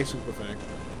 why Super Fang?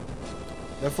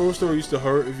 That 4-star used to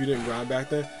hurt if you didn't grind back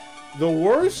then. The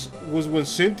worst was when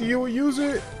Cynthia would use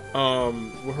it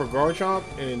with her Garchomp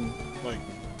in like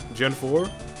Gen 4,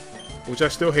 which I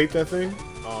still hate that thing.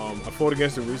 I fought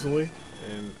against it recently,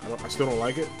 and I still don't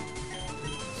like it.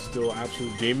 Still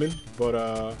absolute demon,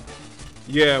 but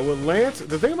yeah, with Lance,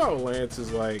 the thing about Lance is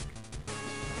like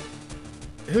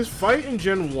his fight in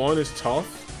Gen 1 is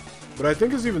tough, but I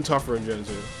think it's even tougher in Gen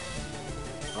 2.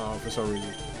 For some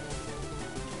reason.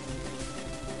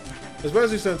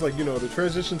 Especially since, like, you know, the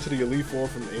transition to the Elite Four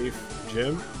from 8th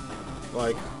gym,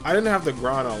 like, I didn't have to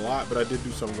grind a lot, but I did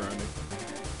do some grinding.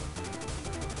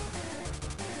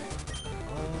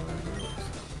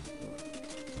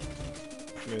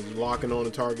 Yeah, just locking on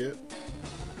the target.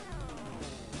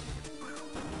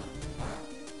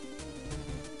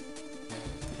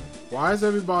 Why is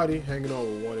everybody hanging on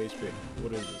with 1 HP?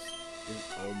 What is this?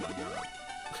 Oh my god.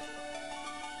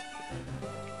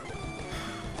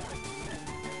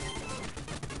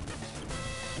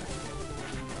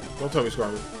 Don't tell me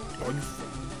Scarlet. Oh, you.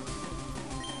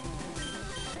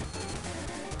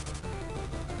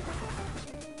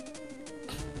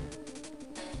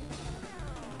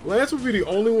 Lance would be the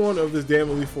only one of this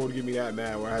damn Elite Four to get me that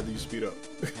mad where I had to use speed up.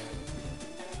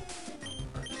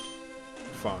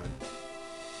 Fine.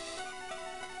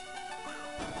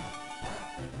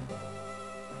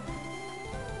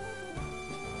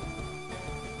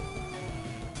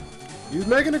 He's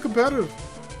making it competitive.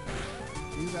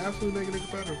 He's absolutely making it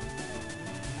competitive.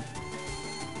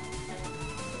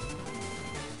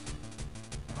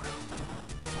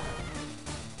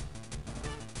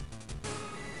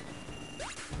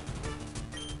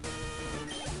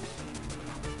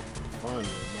 Fine, man.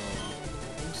 No,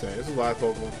 I'm saying, this is a live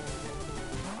Pokemon.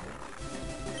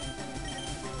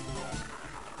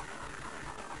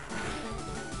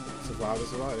 Survive,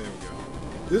 there we go.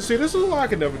 This is why I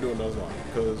could never do a Nuzlocke,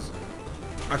 because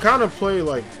I kind of play,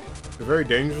 like, very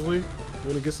dangerously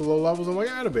when it gets to low levels. I'm like,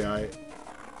 ah, it'll be alright.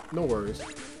 No worries.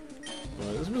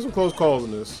 But there's been some close calls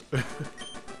in this.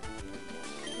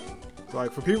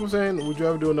 Like, for people saying, would you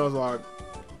ever do a Nuzlocke?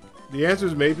 The answer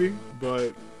is maybe,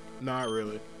 but not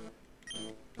really.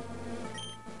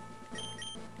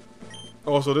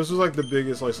 Also, this was like the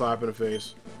biggest, like, slap in the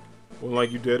face. When,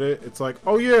 like, you did it, it's like,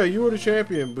 oh yeah, you were the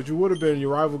champion, but you would have been,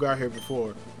 your rival got here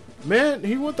before. Man,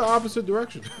 he went the opposite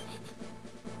direction.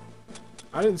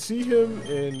 I didn't see him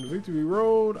in Victory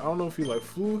Road. I don't know if he, like,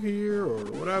 flew here or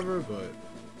whatever, but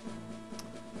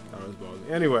that was ballsy.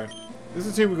 Anyway, this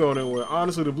is the team we're going in with.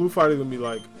 Honestly, the blue fight is going to be,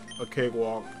 like, a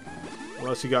cakewalk.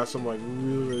 Unless he got some, like,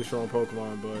 really, really strong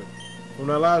Pokemon. But from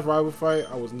that last rival fight,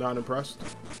 I was not impressed.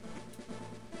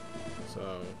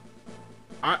 So,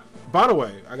 by the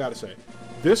way, I gotta say,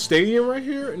 this stadium right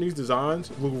here and these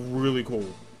designs look really cool.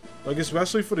 Like,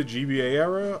 especially for the GBA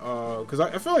era, because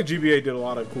I feel like GBA did a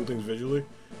lot of cool things visually,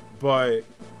 but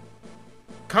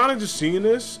kind of just seeing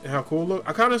this and how cool it looked,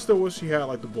 I kind of still wish he had,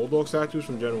 like, the Bulldog statues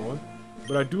from Gen 1,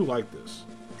 but I do like this.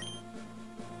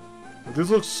 This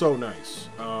looks so nice.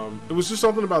 It was just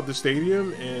something about the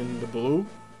stadium and the blue,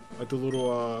 like the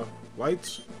little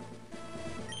lights.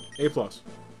 A+.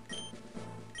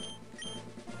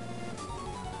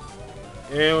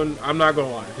 And I'm not gonna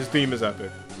lie, his theme is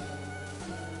epic.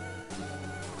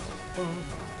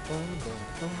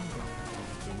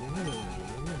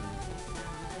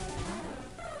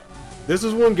 This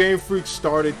is when Game Freak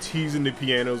started teasing the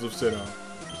pianos of Sinnoh.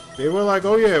 They were like,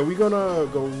 oh yeah, we're gonna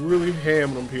go really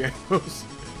ham on pianos.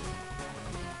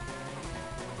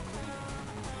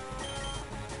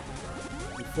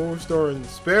 Before storing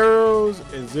Sparrows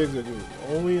and Zigzagoos,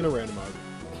 only in a randomizer.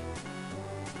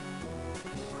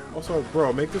 Also,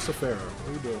 bro, make this a Pharaoh. What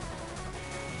are you doing?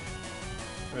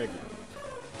 Thank you.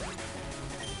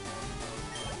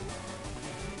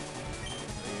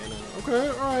 Okay,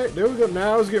 alright, there we go.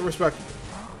 Now it's getting respectable.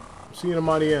 I'm seeing a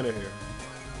Mariana here.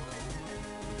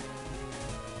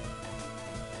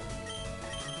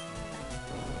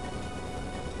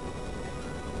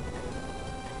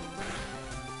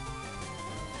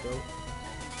 So,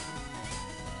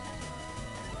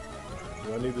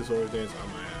 do I need this always dance? I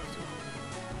might have to.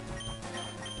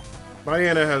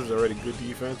 Mariana has already good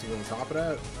defense, and on top of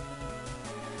that,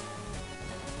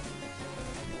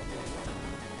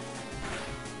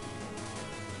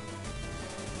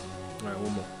 alright,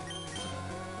 one more.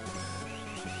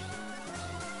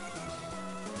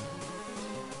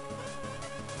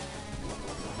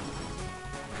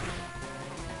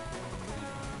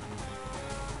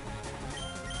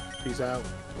 Peace out.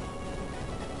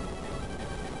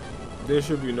 There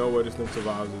should be no way this thing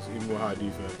survives this, even with high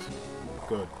defense.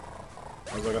 Good.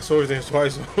 I was like, I saw his dance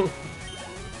twice. The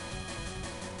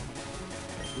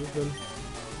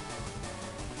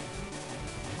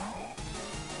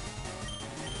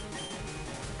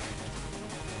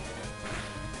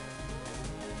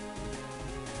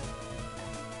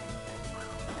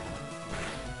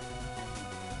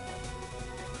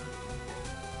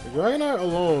Dragonite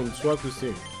alone swept this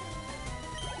team.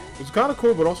 It's kind of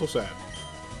cool, but also sad.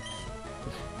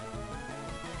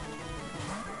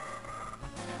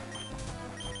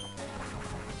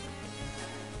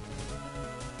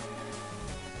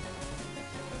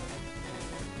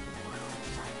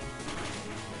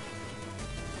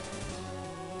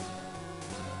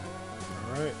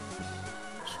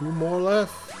 2 more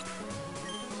left.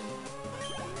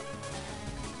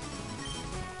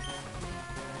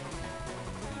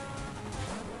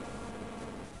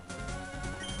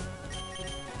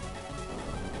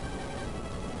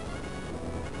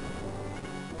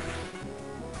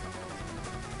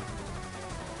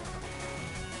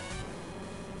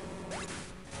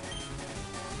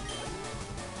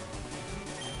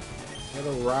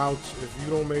 The routes, if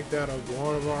you don't make that a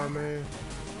Guanavar, man.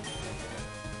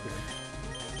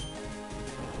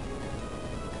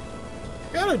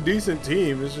 Got a decent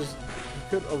team. It's just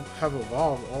you could have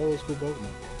evolved all those cool Pokemon.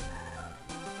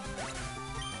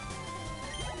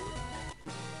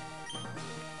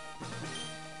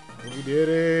 We did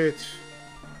it.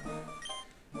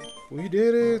 We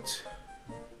did it.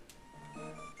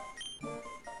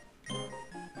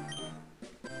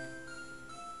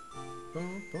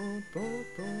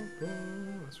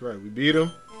 That's right, we beat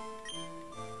him.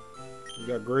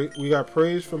 We got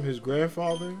praise from his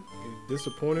grandfather. He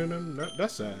disappointed him.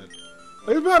 That's sad.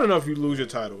 Like, it's bad enough you lose your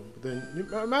title, but then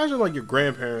imagine like your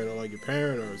grandparent or like your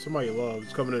parent or somebody you love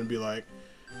is coming in and be like,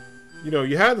 you know,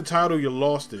 you had the title, you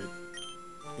lost it,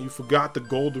 and you forgot the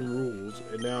golden rules,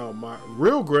 and now my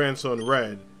real grandson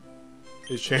Red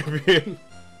is champion.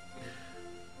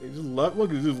 He just left.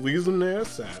 Look, he just leaves him there. That's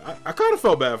sad. I kind of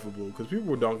felt bad for Blue because people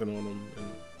were dunking on him, and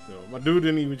you know, my dude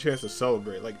didn't even chance to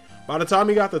celebrate. Like by the time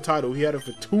he got the title, he had it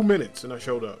for 2 minutes, and I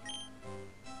showed up.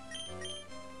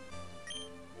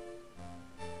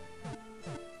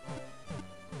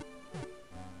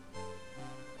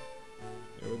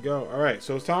 There we go. All right,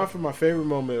 so it's time for my favorite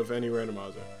moment of any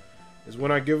randomizer. Is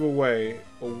when I give away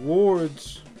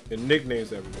awards and nicknames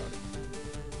to everybody.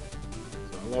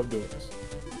 So I love doing this.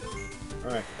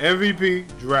 Alright, MVP,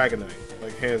 Dragonite,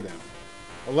 like hands down.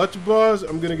 Electabuzz,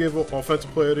 I'm gonna give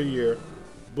Offensive Player of the Year.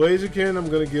 Blaziken, I'm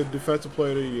gonna give Defensive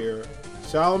Player of the Year.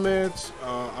 Salamence,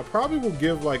 I probably will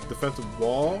give like Defensive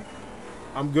Wall.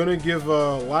 I'm gonna give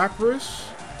Lapras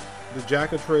the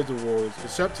Jack of Trades Awards.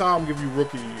 Sceptile, I'm gonna give you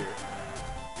Rookie of the Year.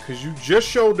 Cause you just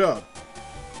showed up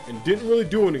and didn't really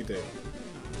do anything.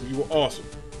 You were awesome.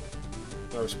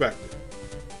 I respect it.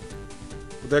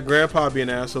 But that grandpa be an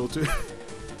asshole too.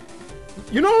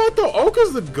 You know what though?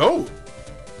 Oka's the GOAT.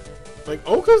 Like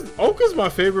Oka's my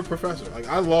favorite professor. Like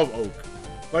I love Oak.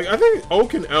 Like I think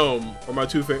Oak and Elm are my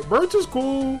two favorite. Birch is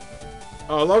cool.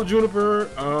 I love Juniper.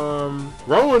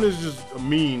 Rowan is just a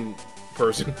mean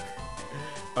person.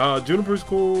 Juniper's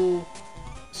cool.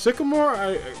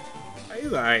 Sycamore,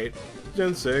 he's alright.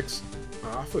 Gen 6.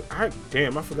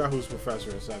 Damn, I forgot who's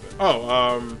professor in 7.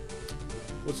 Oh,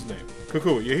 what's his name?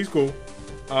 Cuckoo. Yeah, he's cool.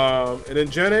 And then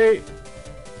Gen 8.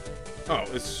 Oh,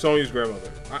 it's Sonya's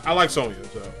grandmother. I like Sonya,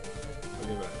 so I'll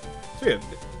give it that. So yeah,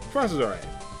 Professor's alright.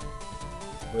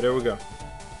 But there we go.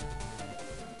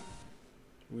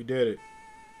 We did it.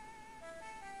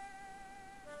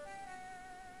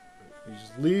 He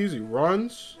just leaves, he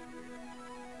runs.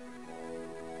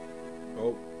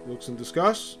 Oh, looks in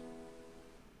disgust.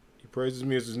 He praises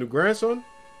me as his new grandson.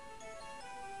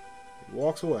 He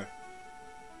walks away.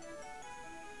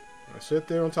 I sit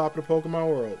there on top of the Pokemon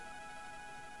world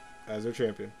as their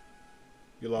champion.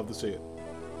 You love to see it.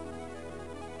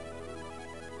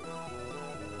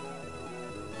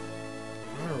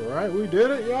 Alright, we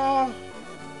did it, y'all.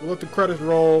 We'll let the credits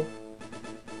roll.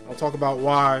 I'll talk about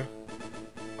why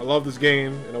I love this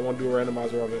game and I want to do a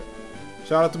randomizer of it.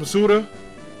 Shout out to Masuda,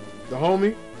 the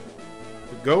homie,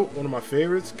 the GOAT, one of my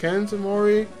favorites. Ken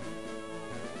Tamori,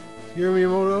 Shigeru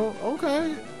Miyamoto,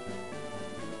 okay.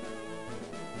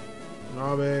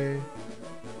 Nabe.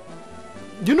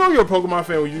 You know you're a Pokemon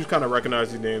fan when you just kind of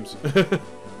recognize these names.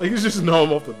 Like you just know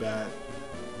them off the bat.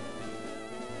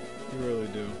 You really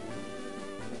do.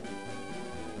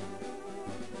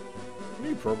 Can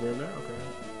you program that? Okay.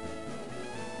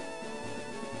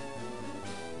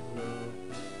 No.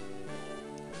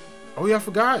 Oh yeah, I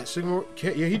forgot. Sigma,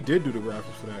 yeah, he did do the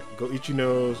graphics for that. Go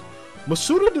Ichinos.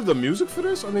 Masuda did the music for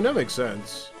this? I mean, that makes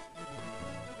sense.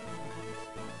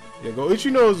 Yeah, Go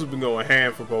Ichinos has been going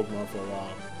ham for Pokemon for a while.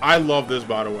 I love this,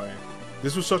 by the way.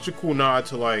 This was such a cool nod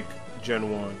to, like, Gen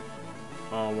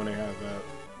 1 when they had that.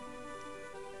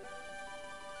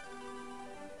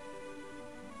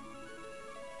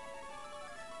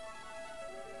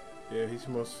 Yeah, he's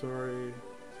most sorry.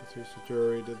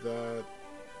 Sajuri did that.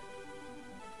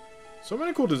 So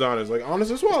many cool designers. Like,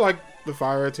 honestly, that's why I like the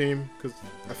Fire team, because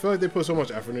I feel like they put so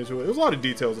much effort into it. There's a lot of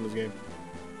details in this game.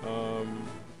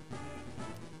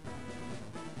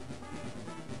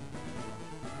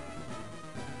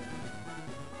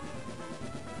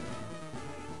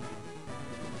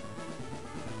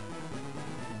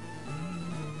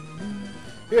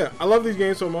 Yeah, I love these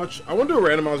games so much. I want to do a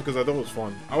randomizer because I thought it was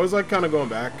fun. I was like kind of going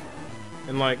back,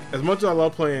 and like as much as I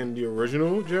love playing the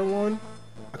original Gen 1,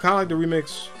 I kind of like the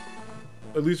remix,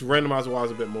 at least randomizer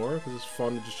wise, a bit more because it's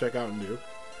fun to just check out and do.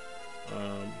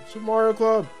 Super Mario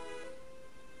Club.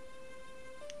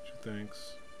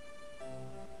 Thanks.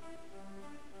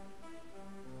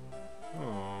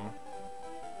 Aww.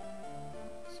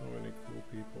 So many cool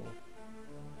people.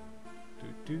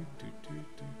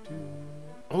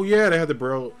 Oh yeah, they had the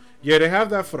Braille. Yeah, they have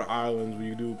that for the islands where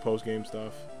you do post-game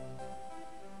stuff.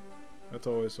 That's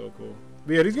always so cool.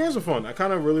 But yeah, these games are fun. I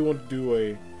kind of really want to do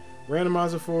a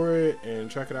randomizer for it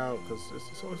and check it out because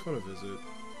it's always fun to visit.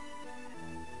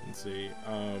 Let's see.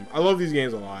 I love these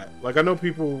games a lot. Like, I know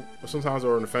people sometimes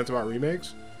are on the fence about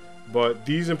remakes, but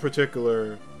these in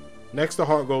particular, next to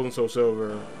Heart Gold and Soul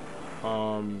Silver,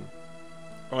 are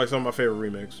like some of my favorite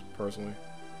remakes, personally.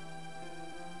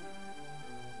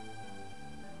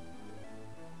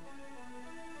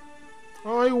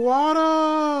 Oh,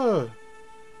 Iwata!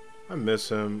 I miss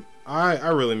him. I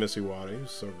really miss Iwata. He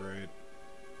was so great.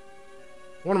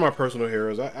 One of my personal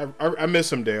heroes. I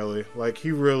miss him daily. Like,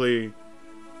 he really...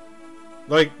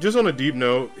 Like, just on a deep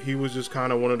note, he was just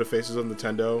kind of one of the faces of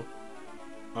Nintendo.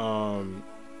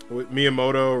 With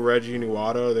Miyamoto, Reggie, and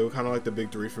Iwata, they were kind of like the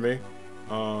big three for me.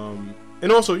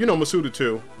 And also, you know, Masuda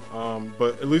too.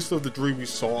 But at least of the three we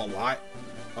saw a lot,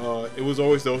 it was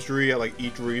always those three at like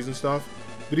E3s and stuff.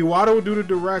 But Iwata would do the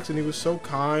directs, and he was so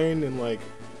kind and like,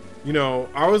 you know,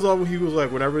 I always loved when he was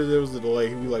like, whenever there was a delay,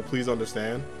 he would like, please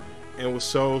understand. And it was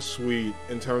so sweet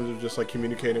in terms of just like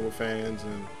communicating with fans,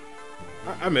 and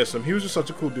I miss him. He was just such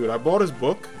a cool dude. I bought his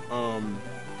book.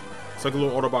 It's like a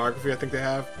little autobiography I think they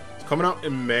have. It's coming out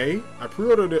in May. I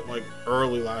pre-ordered it like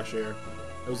early last year.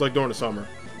 It was like during the summer.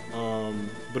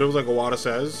 But it was like Iwata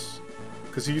Says,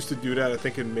 because he used to do that I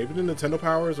think in maybe the Nintendo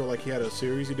Powers, or like he had a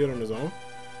series he did on his own.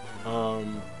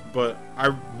 But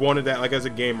I wanted that, like as a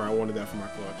gamer, I wanted that for my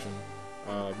collection.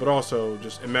 But also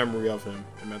just in memory of him,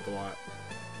 it meant a lot.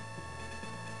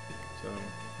 So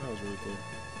that was really cool.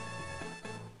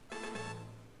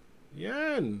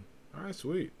 Yen! Alright,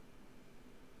 sweet.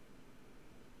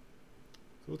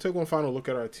 So we'll take one final look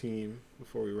at our team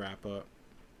before we wrap up.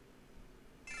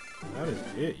 That is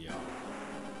it, y'all.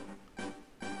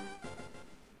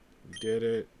 We did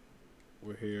it.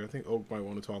 We're here. I think Oak might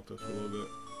want to talk to us for a little bit.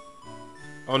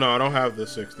 Oh no, I don't have the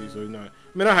 60, so he's not.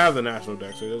 I mean, I have the national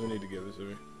deck, so he doesn't need to give it to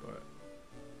me. But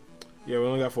yeah, we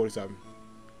only got 47.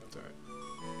 That's alright.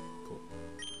 Cool.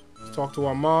 Let's talk to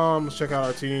our mom. Let's check out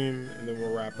our team, and then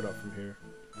we'll wrap it up from here.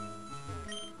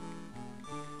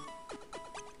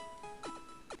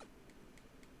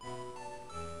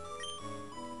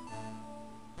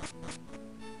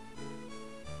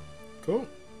 Cool.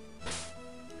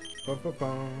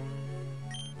 Ba-ba-bum.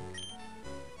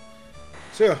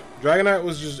 So yeah, Dragonite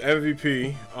was just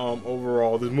MVP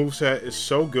overall. This moveset is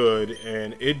so good,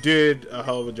 and it did a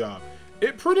hell of a job.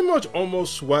 It pretty much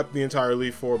almost swept the entire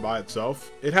Elite Four by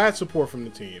itself. It had support from the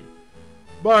team,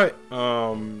 but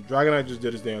Dragonite just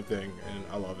did his damn thing, and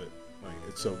I love it. Like,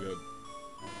 it's so good.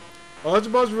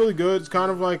 Electabuzz is really good. It's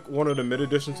kind of like one of the mid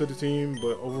additions to the team,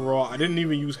 but overall, I didn't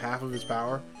even use half of his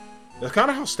power. That's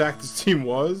kind of how stacked this team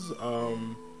was.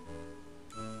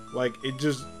 Like, it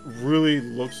just really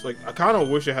looks like... I kind of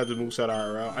wish it had the moveset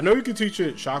IRL. I know you can teach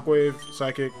it Shockwave,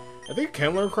 Psychic. I think it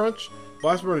can learn Crunch.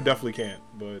 Blast Burner definitely can't.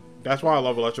 But that's why I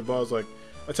love Electabuzz. Like,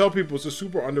 I tell people it's a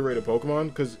super underrated Pokemon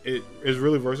because it is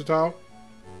really versatile.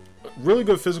 Really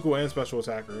good physical and special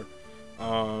attacker.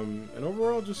 And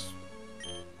overall, just...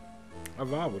 I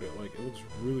vibe with it. Like, it looks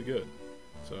really good.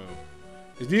 So...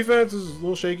 His defense is a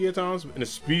little shaky at times, and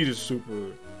his speed is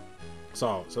super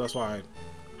solid. So that's why I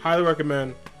highly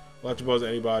recommend Electabuzz to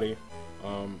anybody.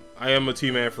 I am a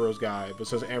Team Ampharos guy, but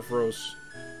since Ampharos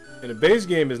in the base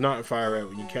game is not in Fire Red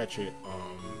when you catch it,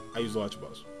 I use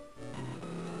Electabuzz.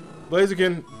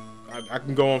 Blaziken, I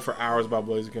can go on for hours about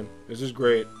Blaziken. It's just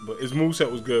great, but his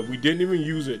moveset was good. We didn't even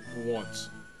use it once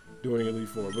doing Elite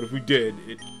Four, but if we did,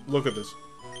 look at this.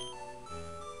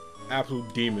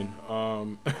 Absolute demon.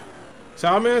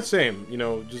 Salamander, same. You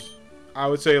know, just I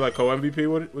would say like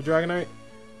co-MVP with Dragonite.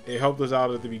 It helped us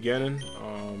out at the beginning,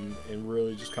 and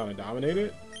really just kind of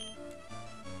dominated.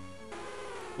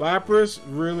 Lapras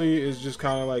really is just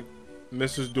kind of like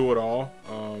Mrs. Do It All.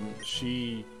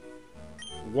 She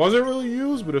wasn't really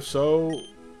used, but if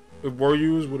were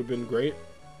used, would have been great.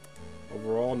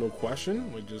 Overall, no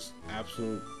question. Like, just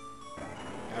absolute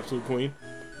queen.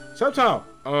 Sceptile.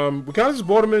 We kind of just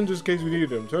brought him in just in case we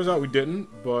needed him. Turns out we didn't,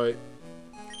 but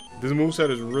this moveset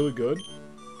is really good.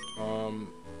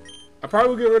 I probably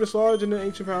would get rid of Sludge and the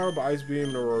Ancient Power, but Ice Beam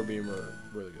and Aurora Beam are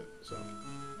really good. So,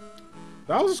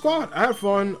 that was a squad. I had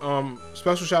fun.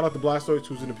 Special shout out to Blastoise,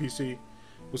 who's in the PC.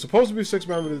 Was supposed to be 6th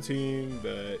member of the team,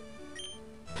 but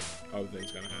other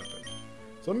things gonna happen.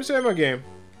 So let me save my game.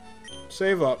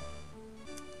 Save up.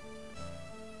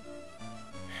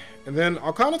 And then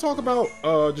I'll kind of talk about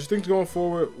just things going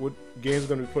forward, what games are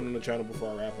going to be put on the channel before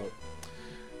I wrap up.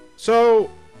 So,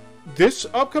 this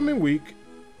upcoming week,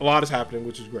 a lot is happening,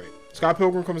 which is great. Scott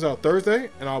Pilgrim comes out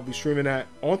Thursday, and I'll be streaming that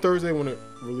on Thursday when it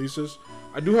releases.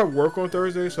 I do have work on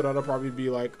Thursday, so that'll probably be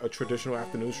like a traditional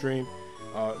afternoon stream.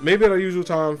 Maybe at our usual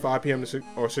time, 5 p.m. to 6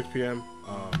 or 6 p.m.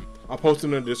 I'll post it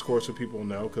in the Discord so people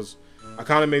know, because I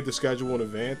kind of made the schedule in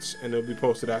advance, and it'll be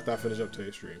posted after I finish up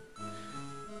today's stream.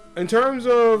 In terms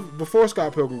of, before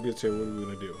Scott Pilgrim gets here, what are we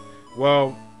going to do?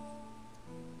 Well,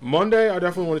 Monday, I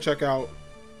definitely want to check out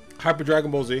Hyper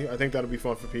Dragon Ball Z. I think that'll be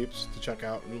fun for peeps to check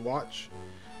out and watch.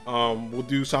 We'll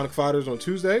do Sonic Fighters on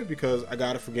Tuesday because I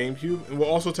got it for GameCube. And we'll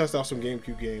also test out some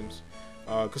GameCube games.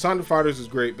 Because Sonic Fighters is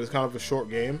great, but it's kind of a short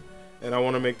game. And I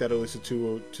want to make that at least a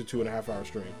 2 to 2.5 hour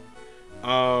stream.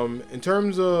 In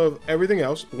terms of everything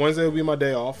else, Wednesday will be my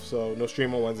day off, so no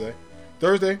stream on Wednesday.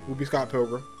 Thursday will be Scott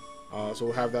Pilgrim. So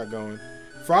we'll have that going.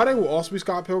 Friday will also be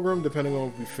Scott Pilgrim, depending on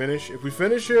if we finish. If we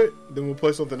finish it, then we'll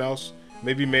play something else.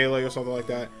 Maybe Melee or something like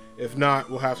that. If not,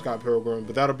 we'll have Scott Pilgrim.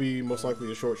 But that'll be most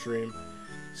likely a short stream.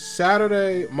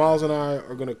 Saturday, Miles and I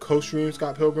are going to co-stream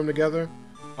Scott Pilgrim together.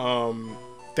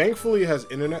 Thankfully, it has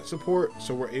internet support.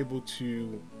 So we're able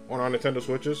to, on our Nintendo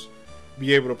Switches,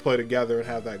 be able to play together and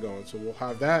have that going. So we'll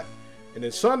have that. And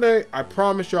then Sunday, I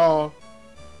promise y'all,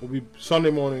 will be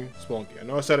Sunday morning Spelunky. I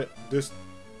know I said it this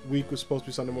week was supposed to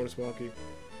be Sunday morning Spelunky.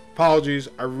 Apologies,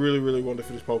 I really wanted to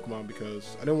finish Pokemon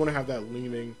because I didn't want to have that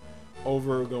leaning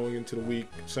over going into the week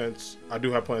since I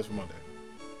do have plans for Monday.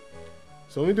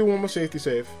 So let me do one more safety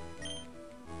save.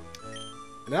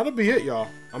 And that'll be it, y'all.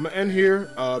 I'm going to end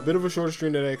here. A bit of a shorter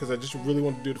stream today because I just really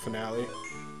want to do the finale.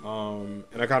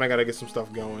 And I kind of got to get some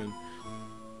stuff going.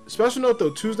 Special note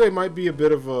though, Tuesday might be a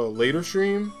bit of a later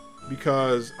stream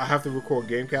because I have to record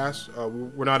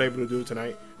Gamecast. We're not able to do it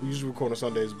tonight. We usually record on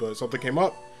Sundays, but something came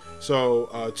up.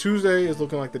 So Tuesday is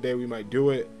looking like the day we might do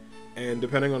it. And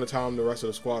depending on the time the rest of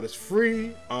the squad is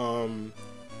free,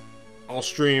 I'll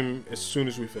stream as soon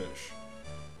as we finish.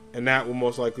 And that will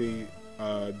most likely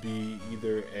be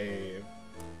either a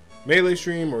Melee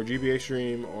stream or a GBA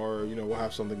stream, or, you know, we'll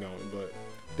have something going. But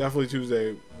definitely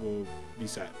Tuesday will be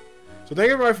set. So thank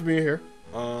everybody for being here.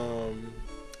 Trying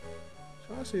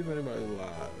to see if anybody's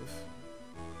live.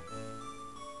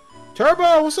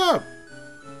 Turbo, what's up?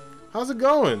 How's it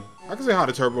going? I can say hi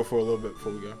to Turbo for a little bit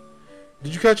before we go.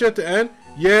 Did you catch it at the end?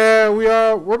 Yeah,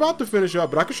 we're about to finish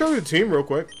up, but I can show you the team real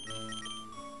quick.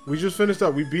 We just finished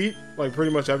up. We beat like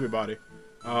pretty much everybody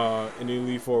in the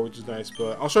Elite Four, which is nice.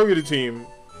 But I'll show you the team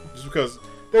just because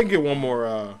they can get one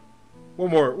more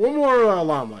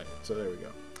limelight. So there we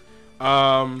go.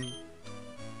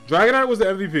 Dragonite was the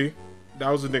MVP. That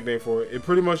was the nickname for it. It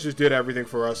pretty much just did everything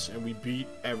for us, and we beat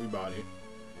everybody.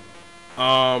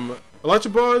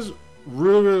 Electabuzz,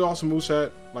 really awesome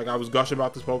moveset. Like, I was gushing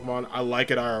about this Pokemon. I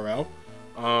like it IRL.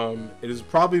 It is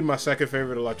probably my second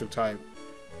favorite electric type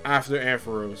after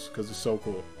Ampharos, because it's so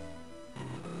cool.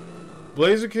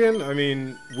 Blaziken, I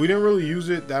mean, we didn't really use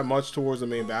it that much towards the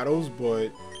main battles, but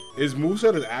his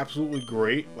moveset is absolutely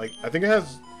great. Like, I think it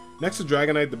has, next to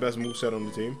Dragonite, the best moveset on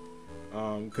the team.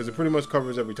 Because it pretty much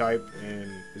covers every type, and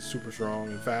it's super strong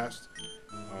and fast.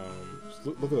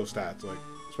 Look at those stats. Like,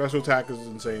 special attack is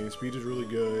insane, speed is really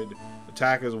good,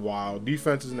 attack is wild,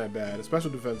 defense isn't that bad,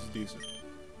 special defense is decent.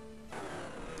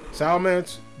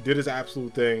 Salamence did his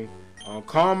absolute thing.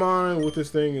 Carmine with this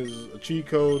thing is a cheat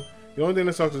code. The only thing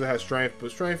that sucks is it has strength, but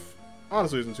strength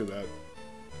honestly isn't too bad.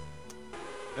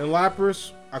 And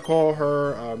Lapras, I call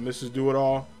her Mrs.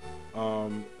 Do-It-All.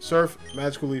 Surf,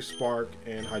 Magical Leaf, Spark,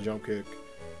 and High Jump Kick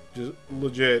just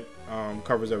legit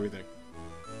covers everything.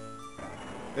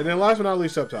 And then last but not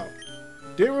least, Sceptile.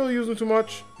 Didn't really use them too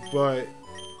much, but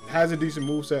has a decent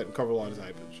moveset and cover a lot of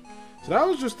typage. So that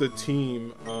was just the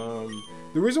team.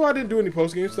 The reason why I didn't do any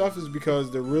post-game stuff is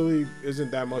because there really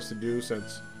isn't that much to do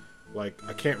since, like,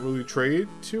 I can't really trade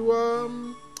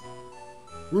to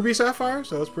Ruby Sapphire,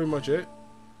 so that's pretty much it.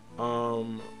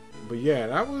 But yeah,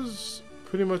 that was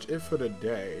pretty much it for the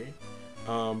day.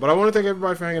 But I want to thank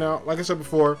everybody for hanging out. Like I said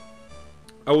before,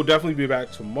 I will definitely be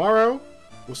back tomorrow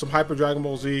with some Hyper Dragon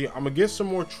Ball Z. I'm gonna get some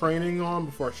more training on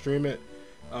before I stream it.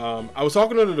 I was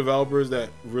talking to the developers that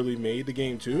really made the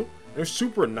game too. They're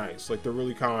super nice, like they're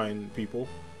really kind people.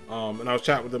 And I was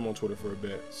chatting with them on Twitter for a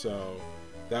bit, so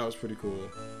that was pretty cool.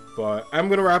 But I'm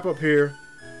gonna wrap up here.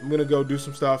 I'm gonna go do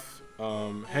some stuff,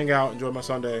 hang out, enjoy my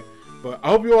Sunday. But I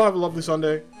hope you all have a lovely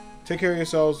Sunday. Take care of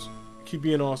yourselves. Keep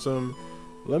being awesome.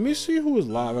 Let me see who is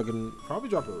live. I can probably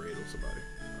drop a raid with somebody.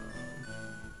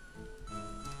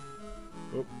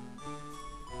 Oh.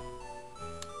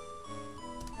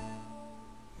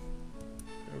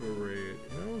 Have a raid.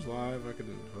 You know who's live? I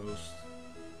can host.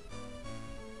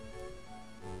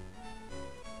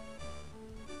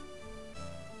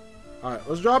 Alright,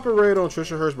 let's drop a raid on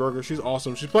Trisha Hirschberger. She's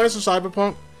awesome. She's playing some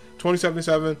Cyberpunk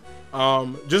 2077.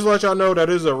 Just to let y'all know, that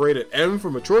is a rated M for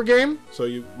mature game, so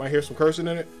you might hear some cursing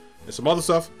in it and some other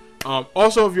stuff.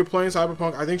 Also, if you're playing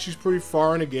Cyberpunk, I think she's pretty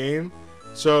far in the game,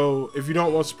 so if you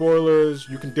don't want spoilers,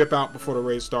 you can dip out before the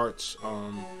raid starts.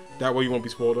 That way you won't be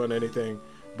spoiled on anything.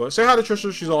 But say hi to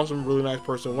Trisha. She's awesome, really nice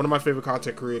person, one of my favorite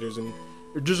content creators, and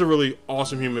just a really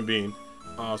awesome human being.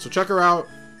 So check her out.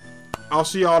 I'll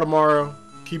see y'all tomorrow.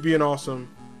 Keep being awesome.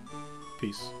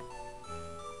 Peace.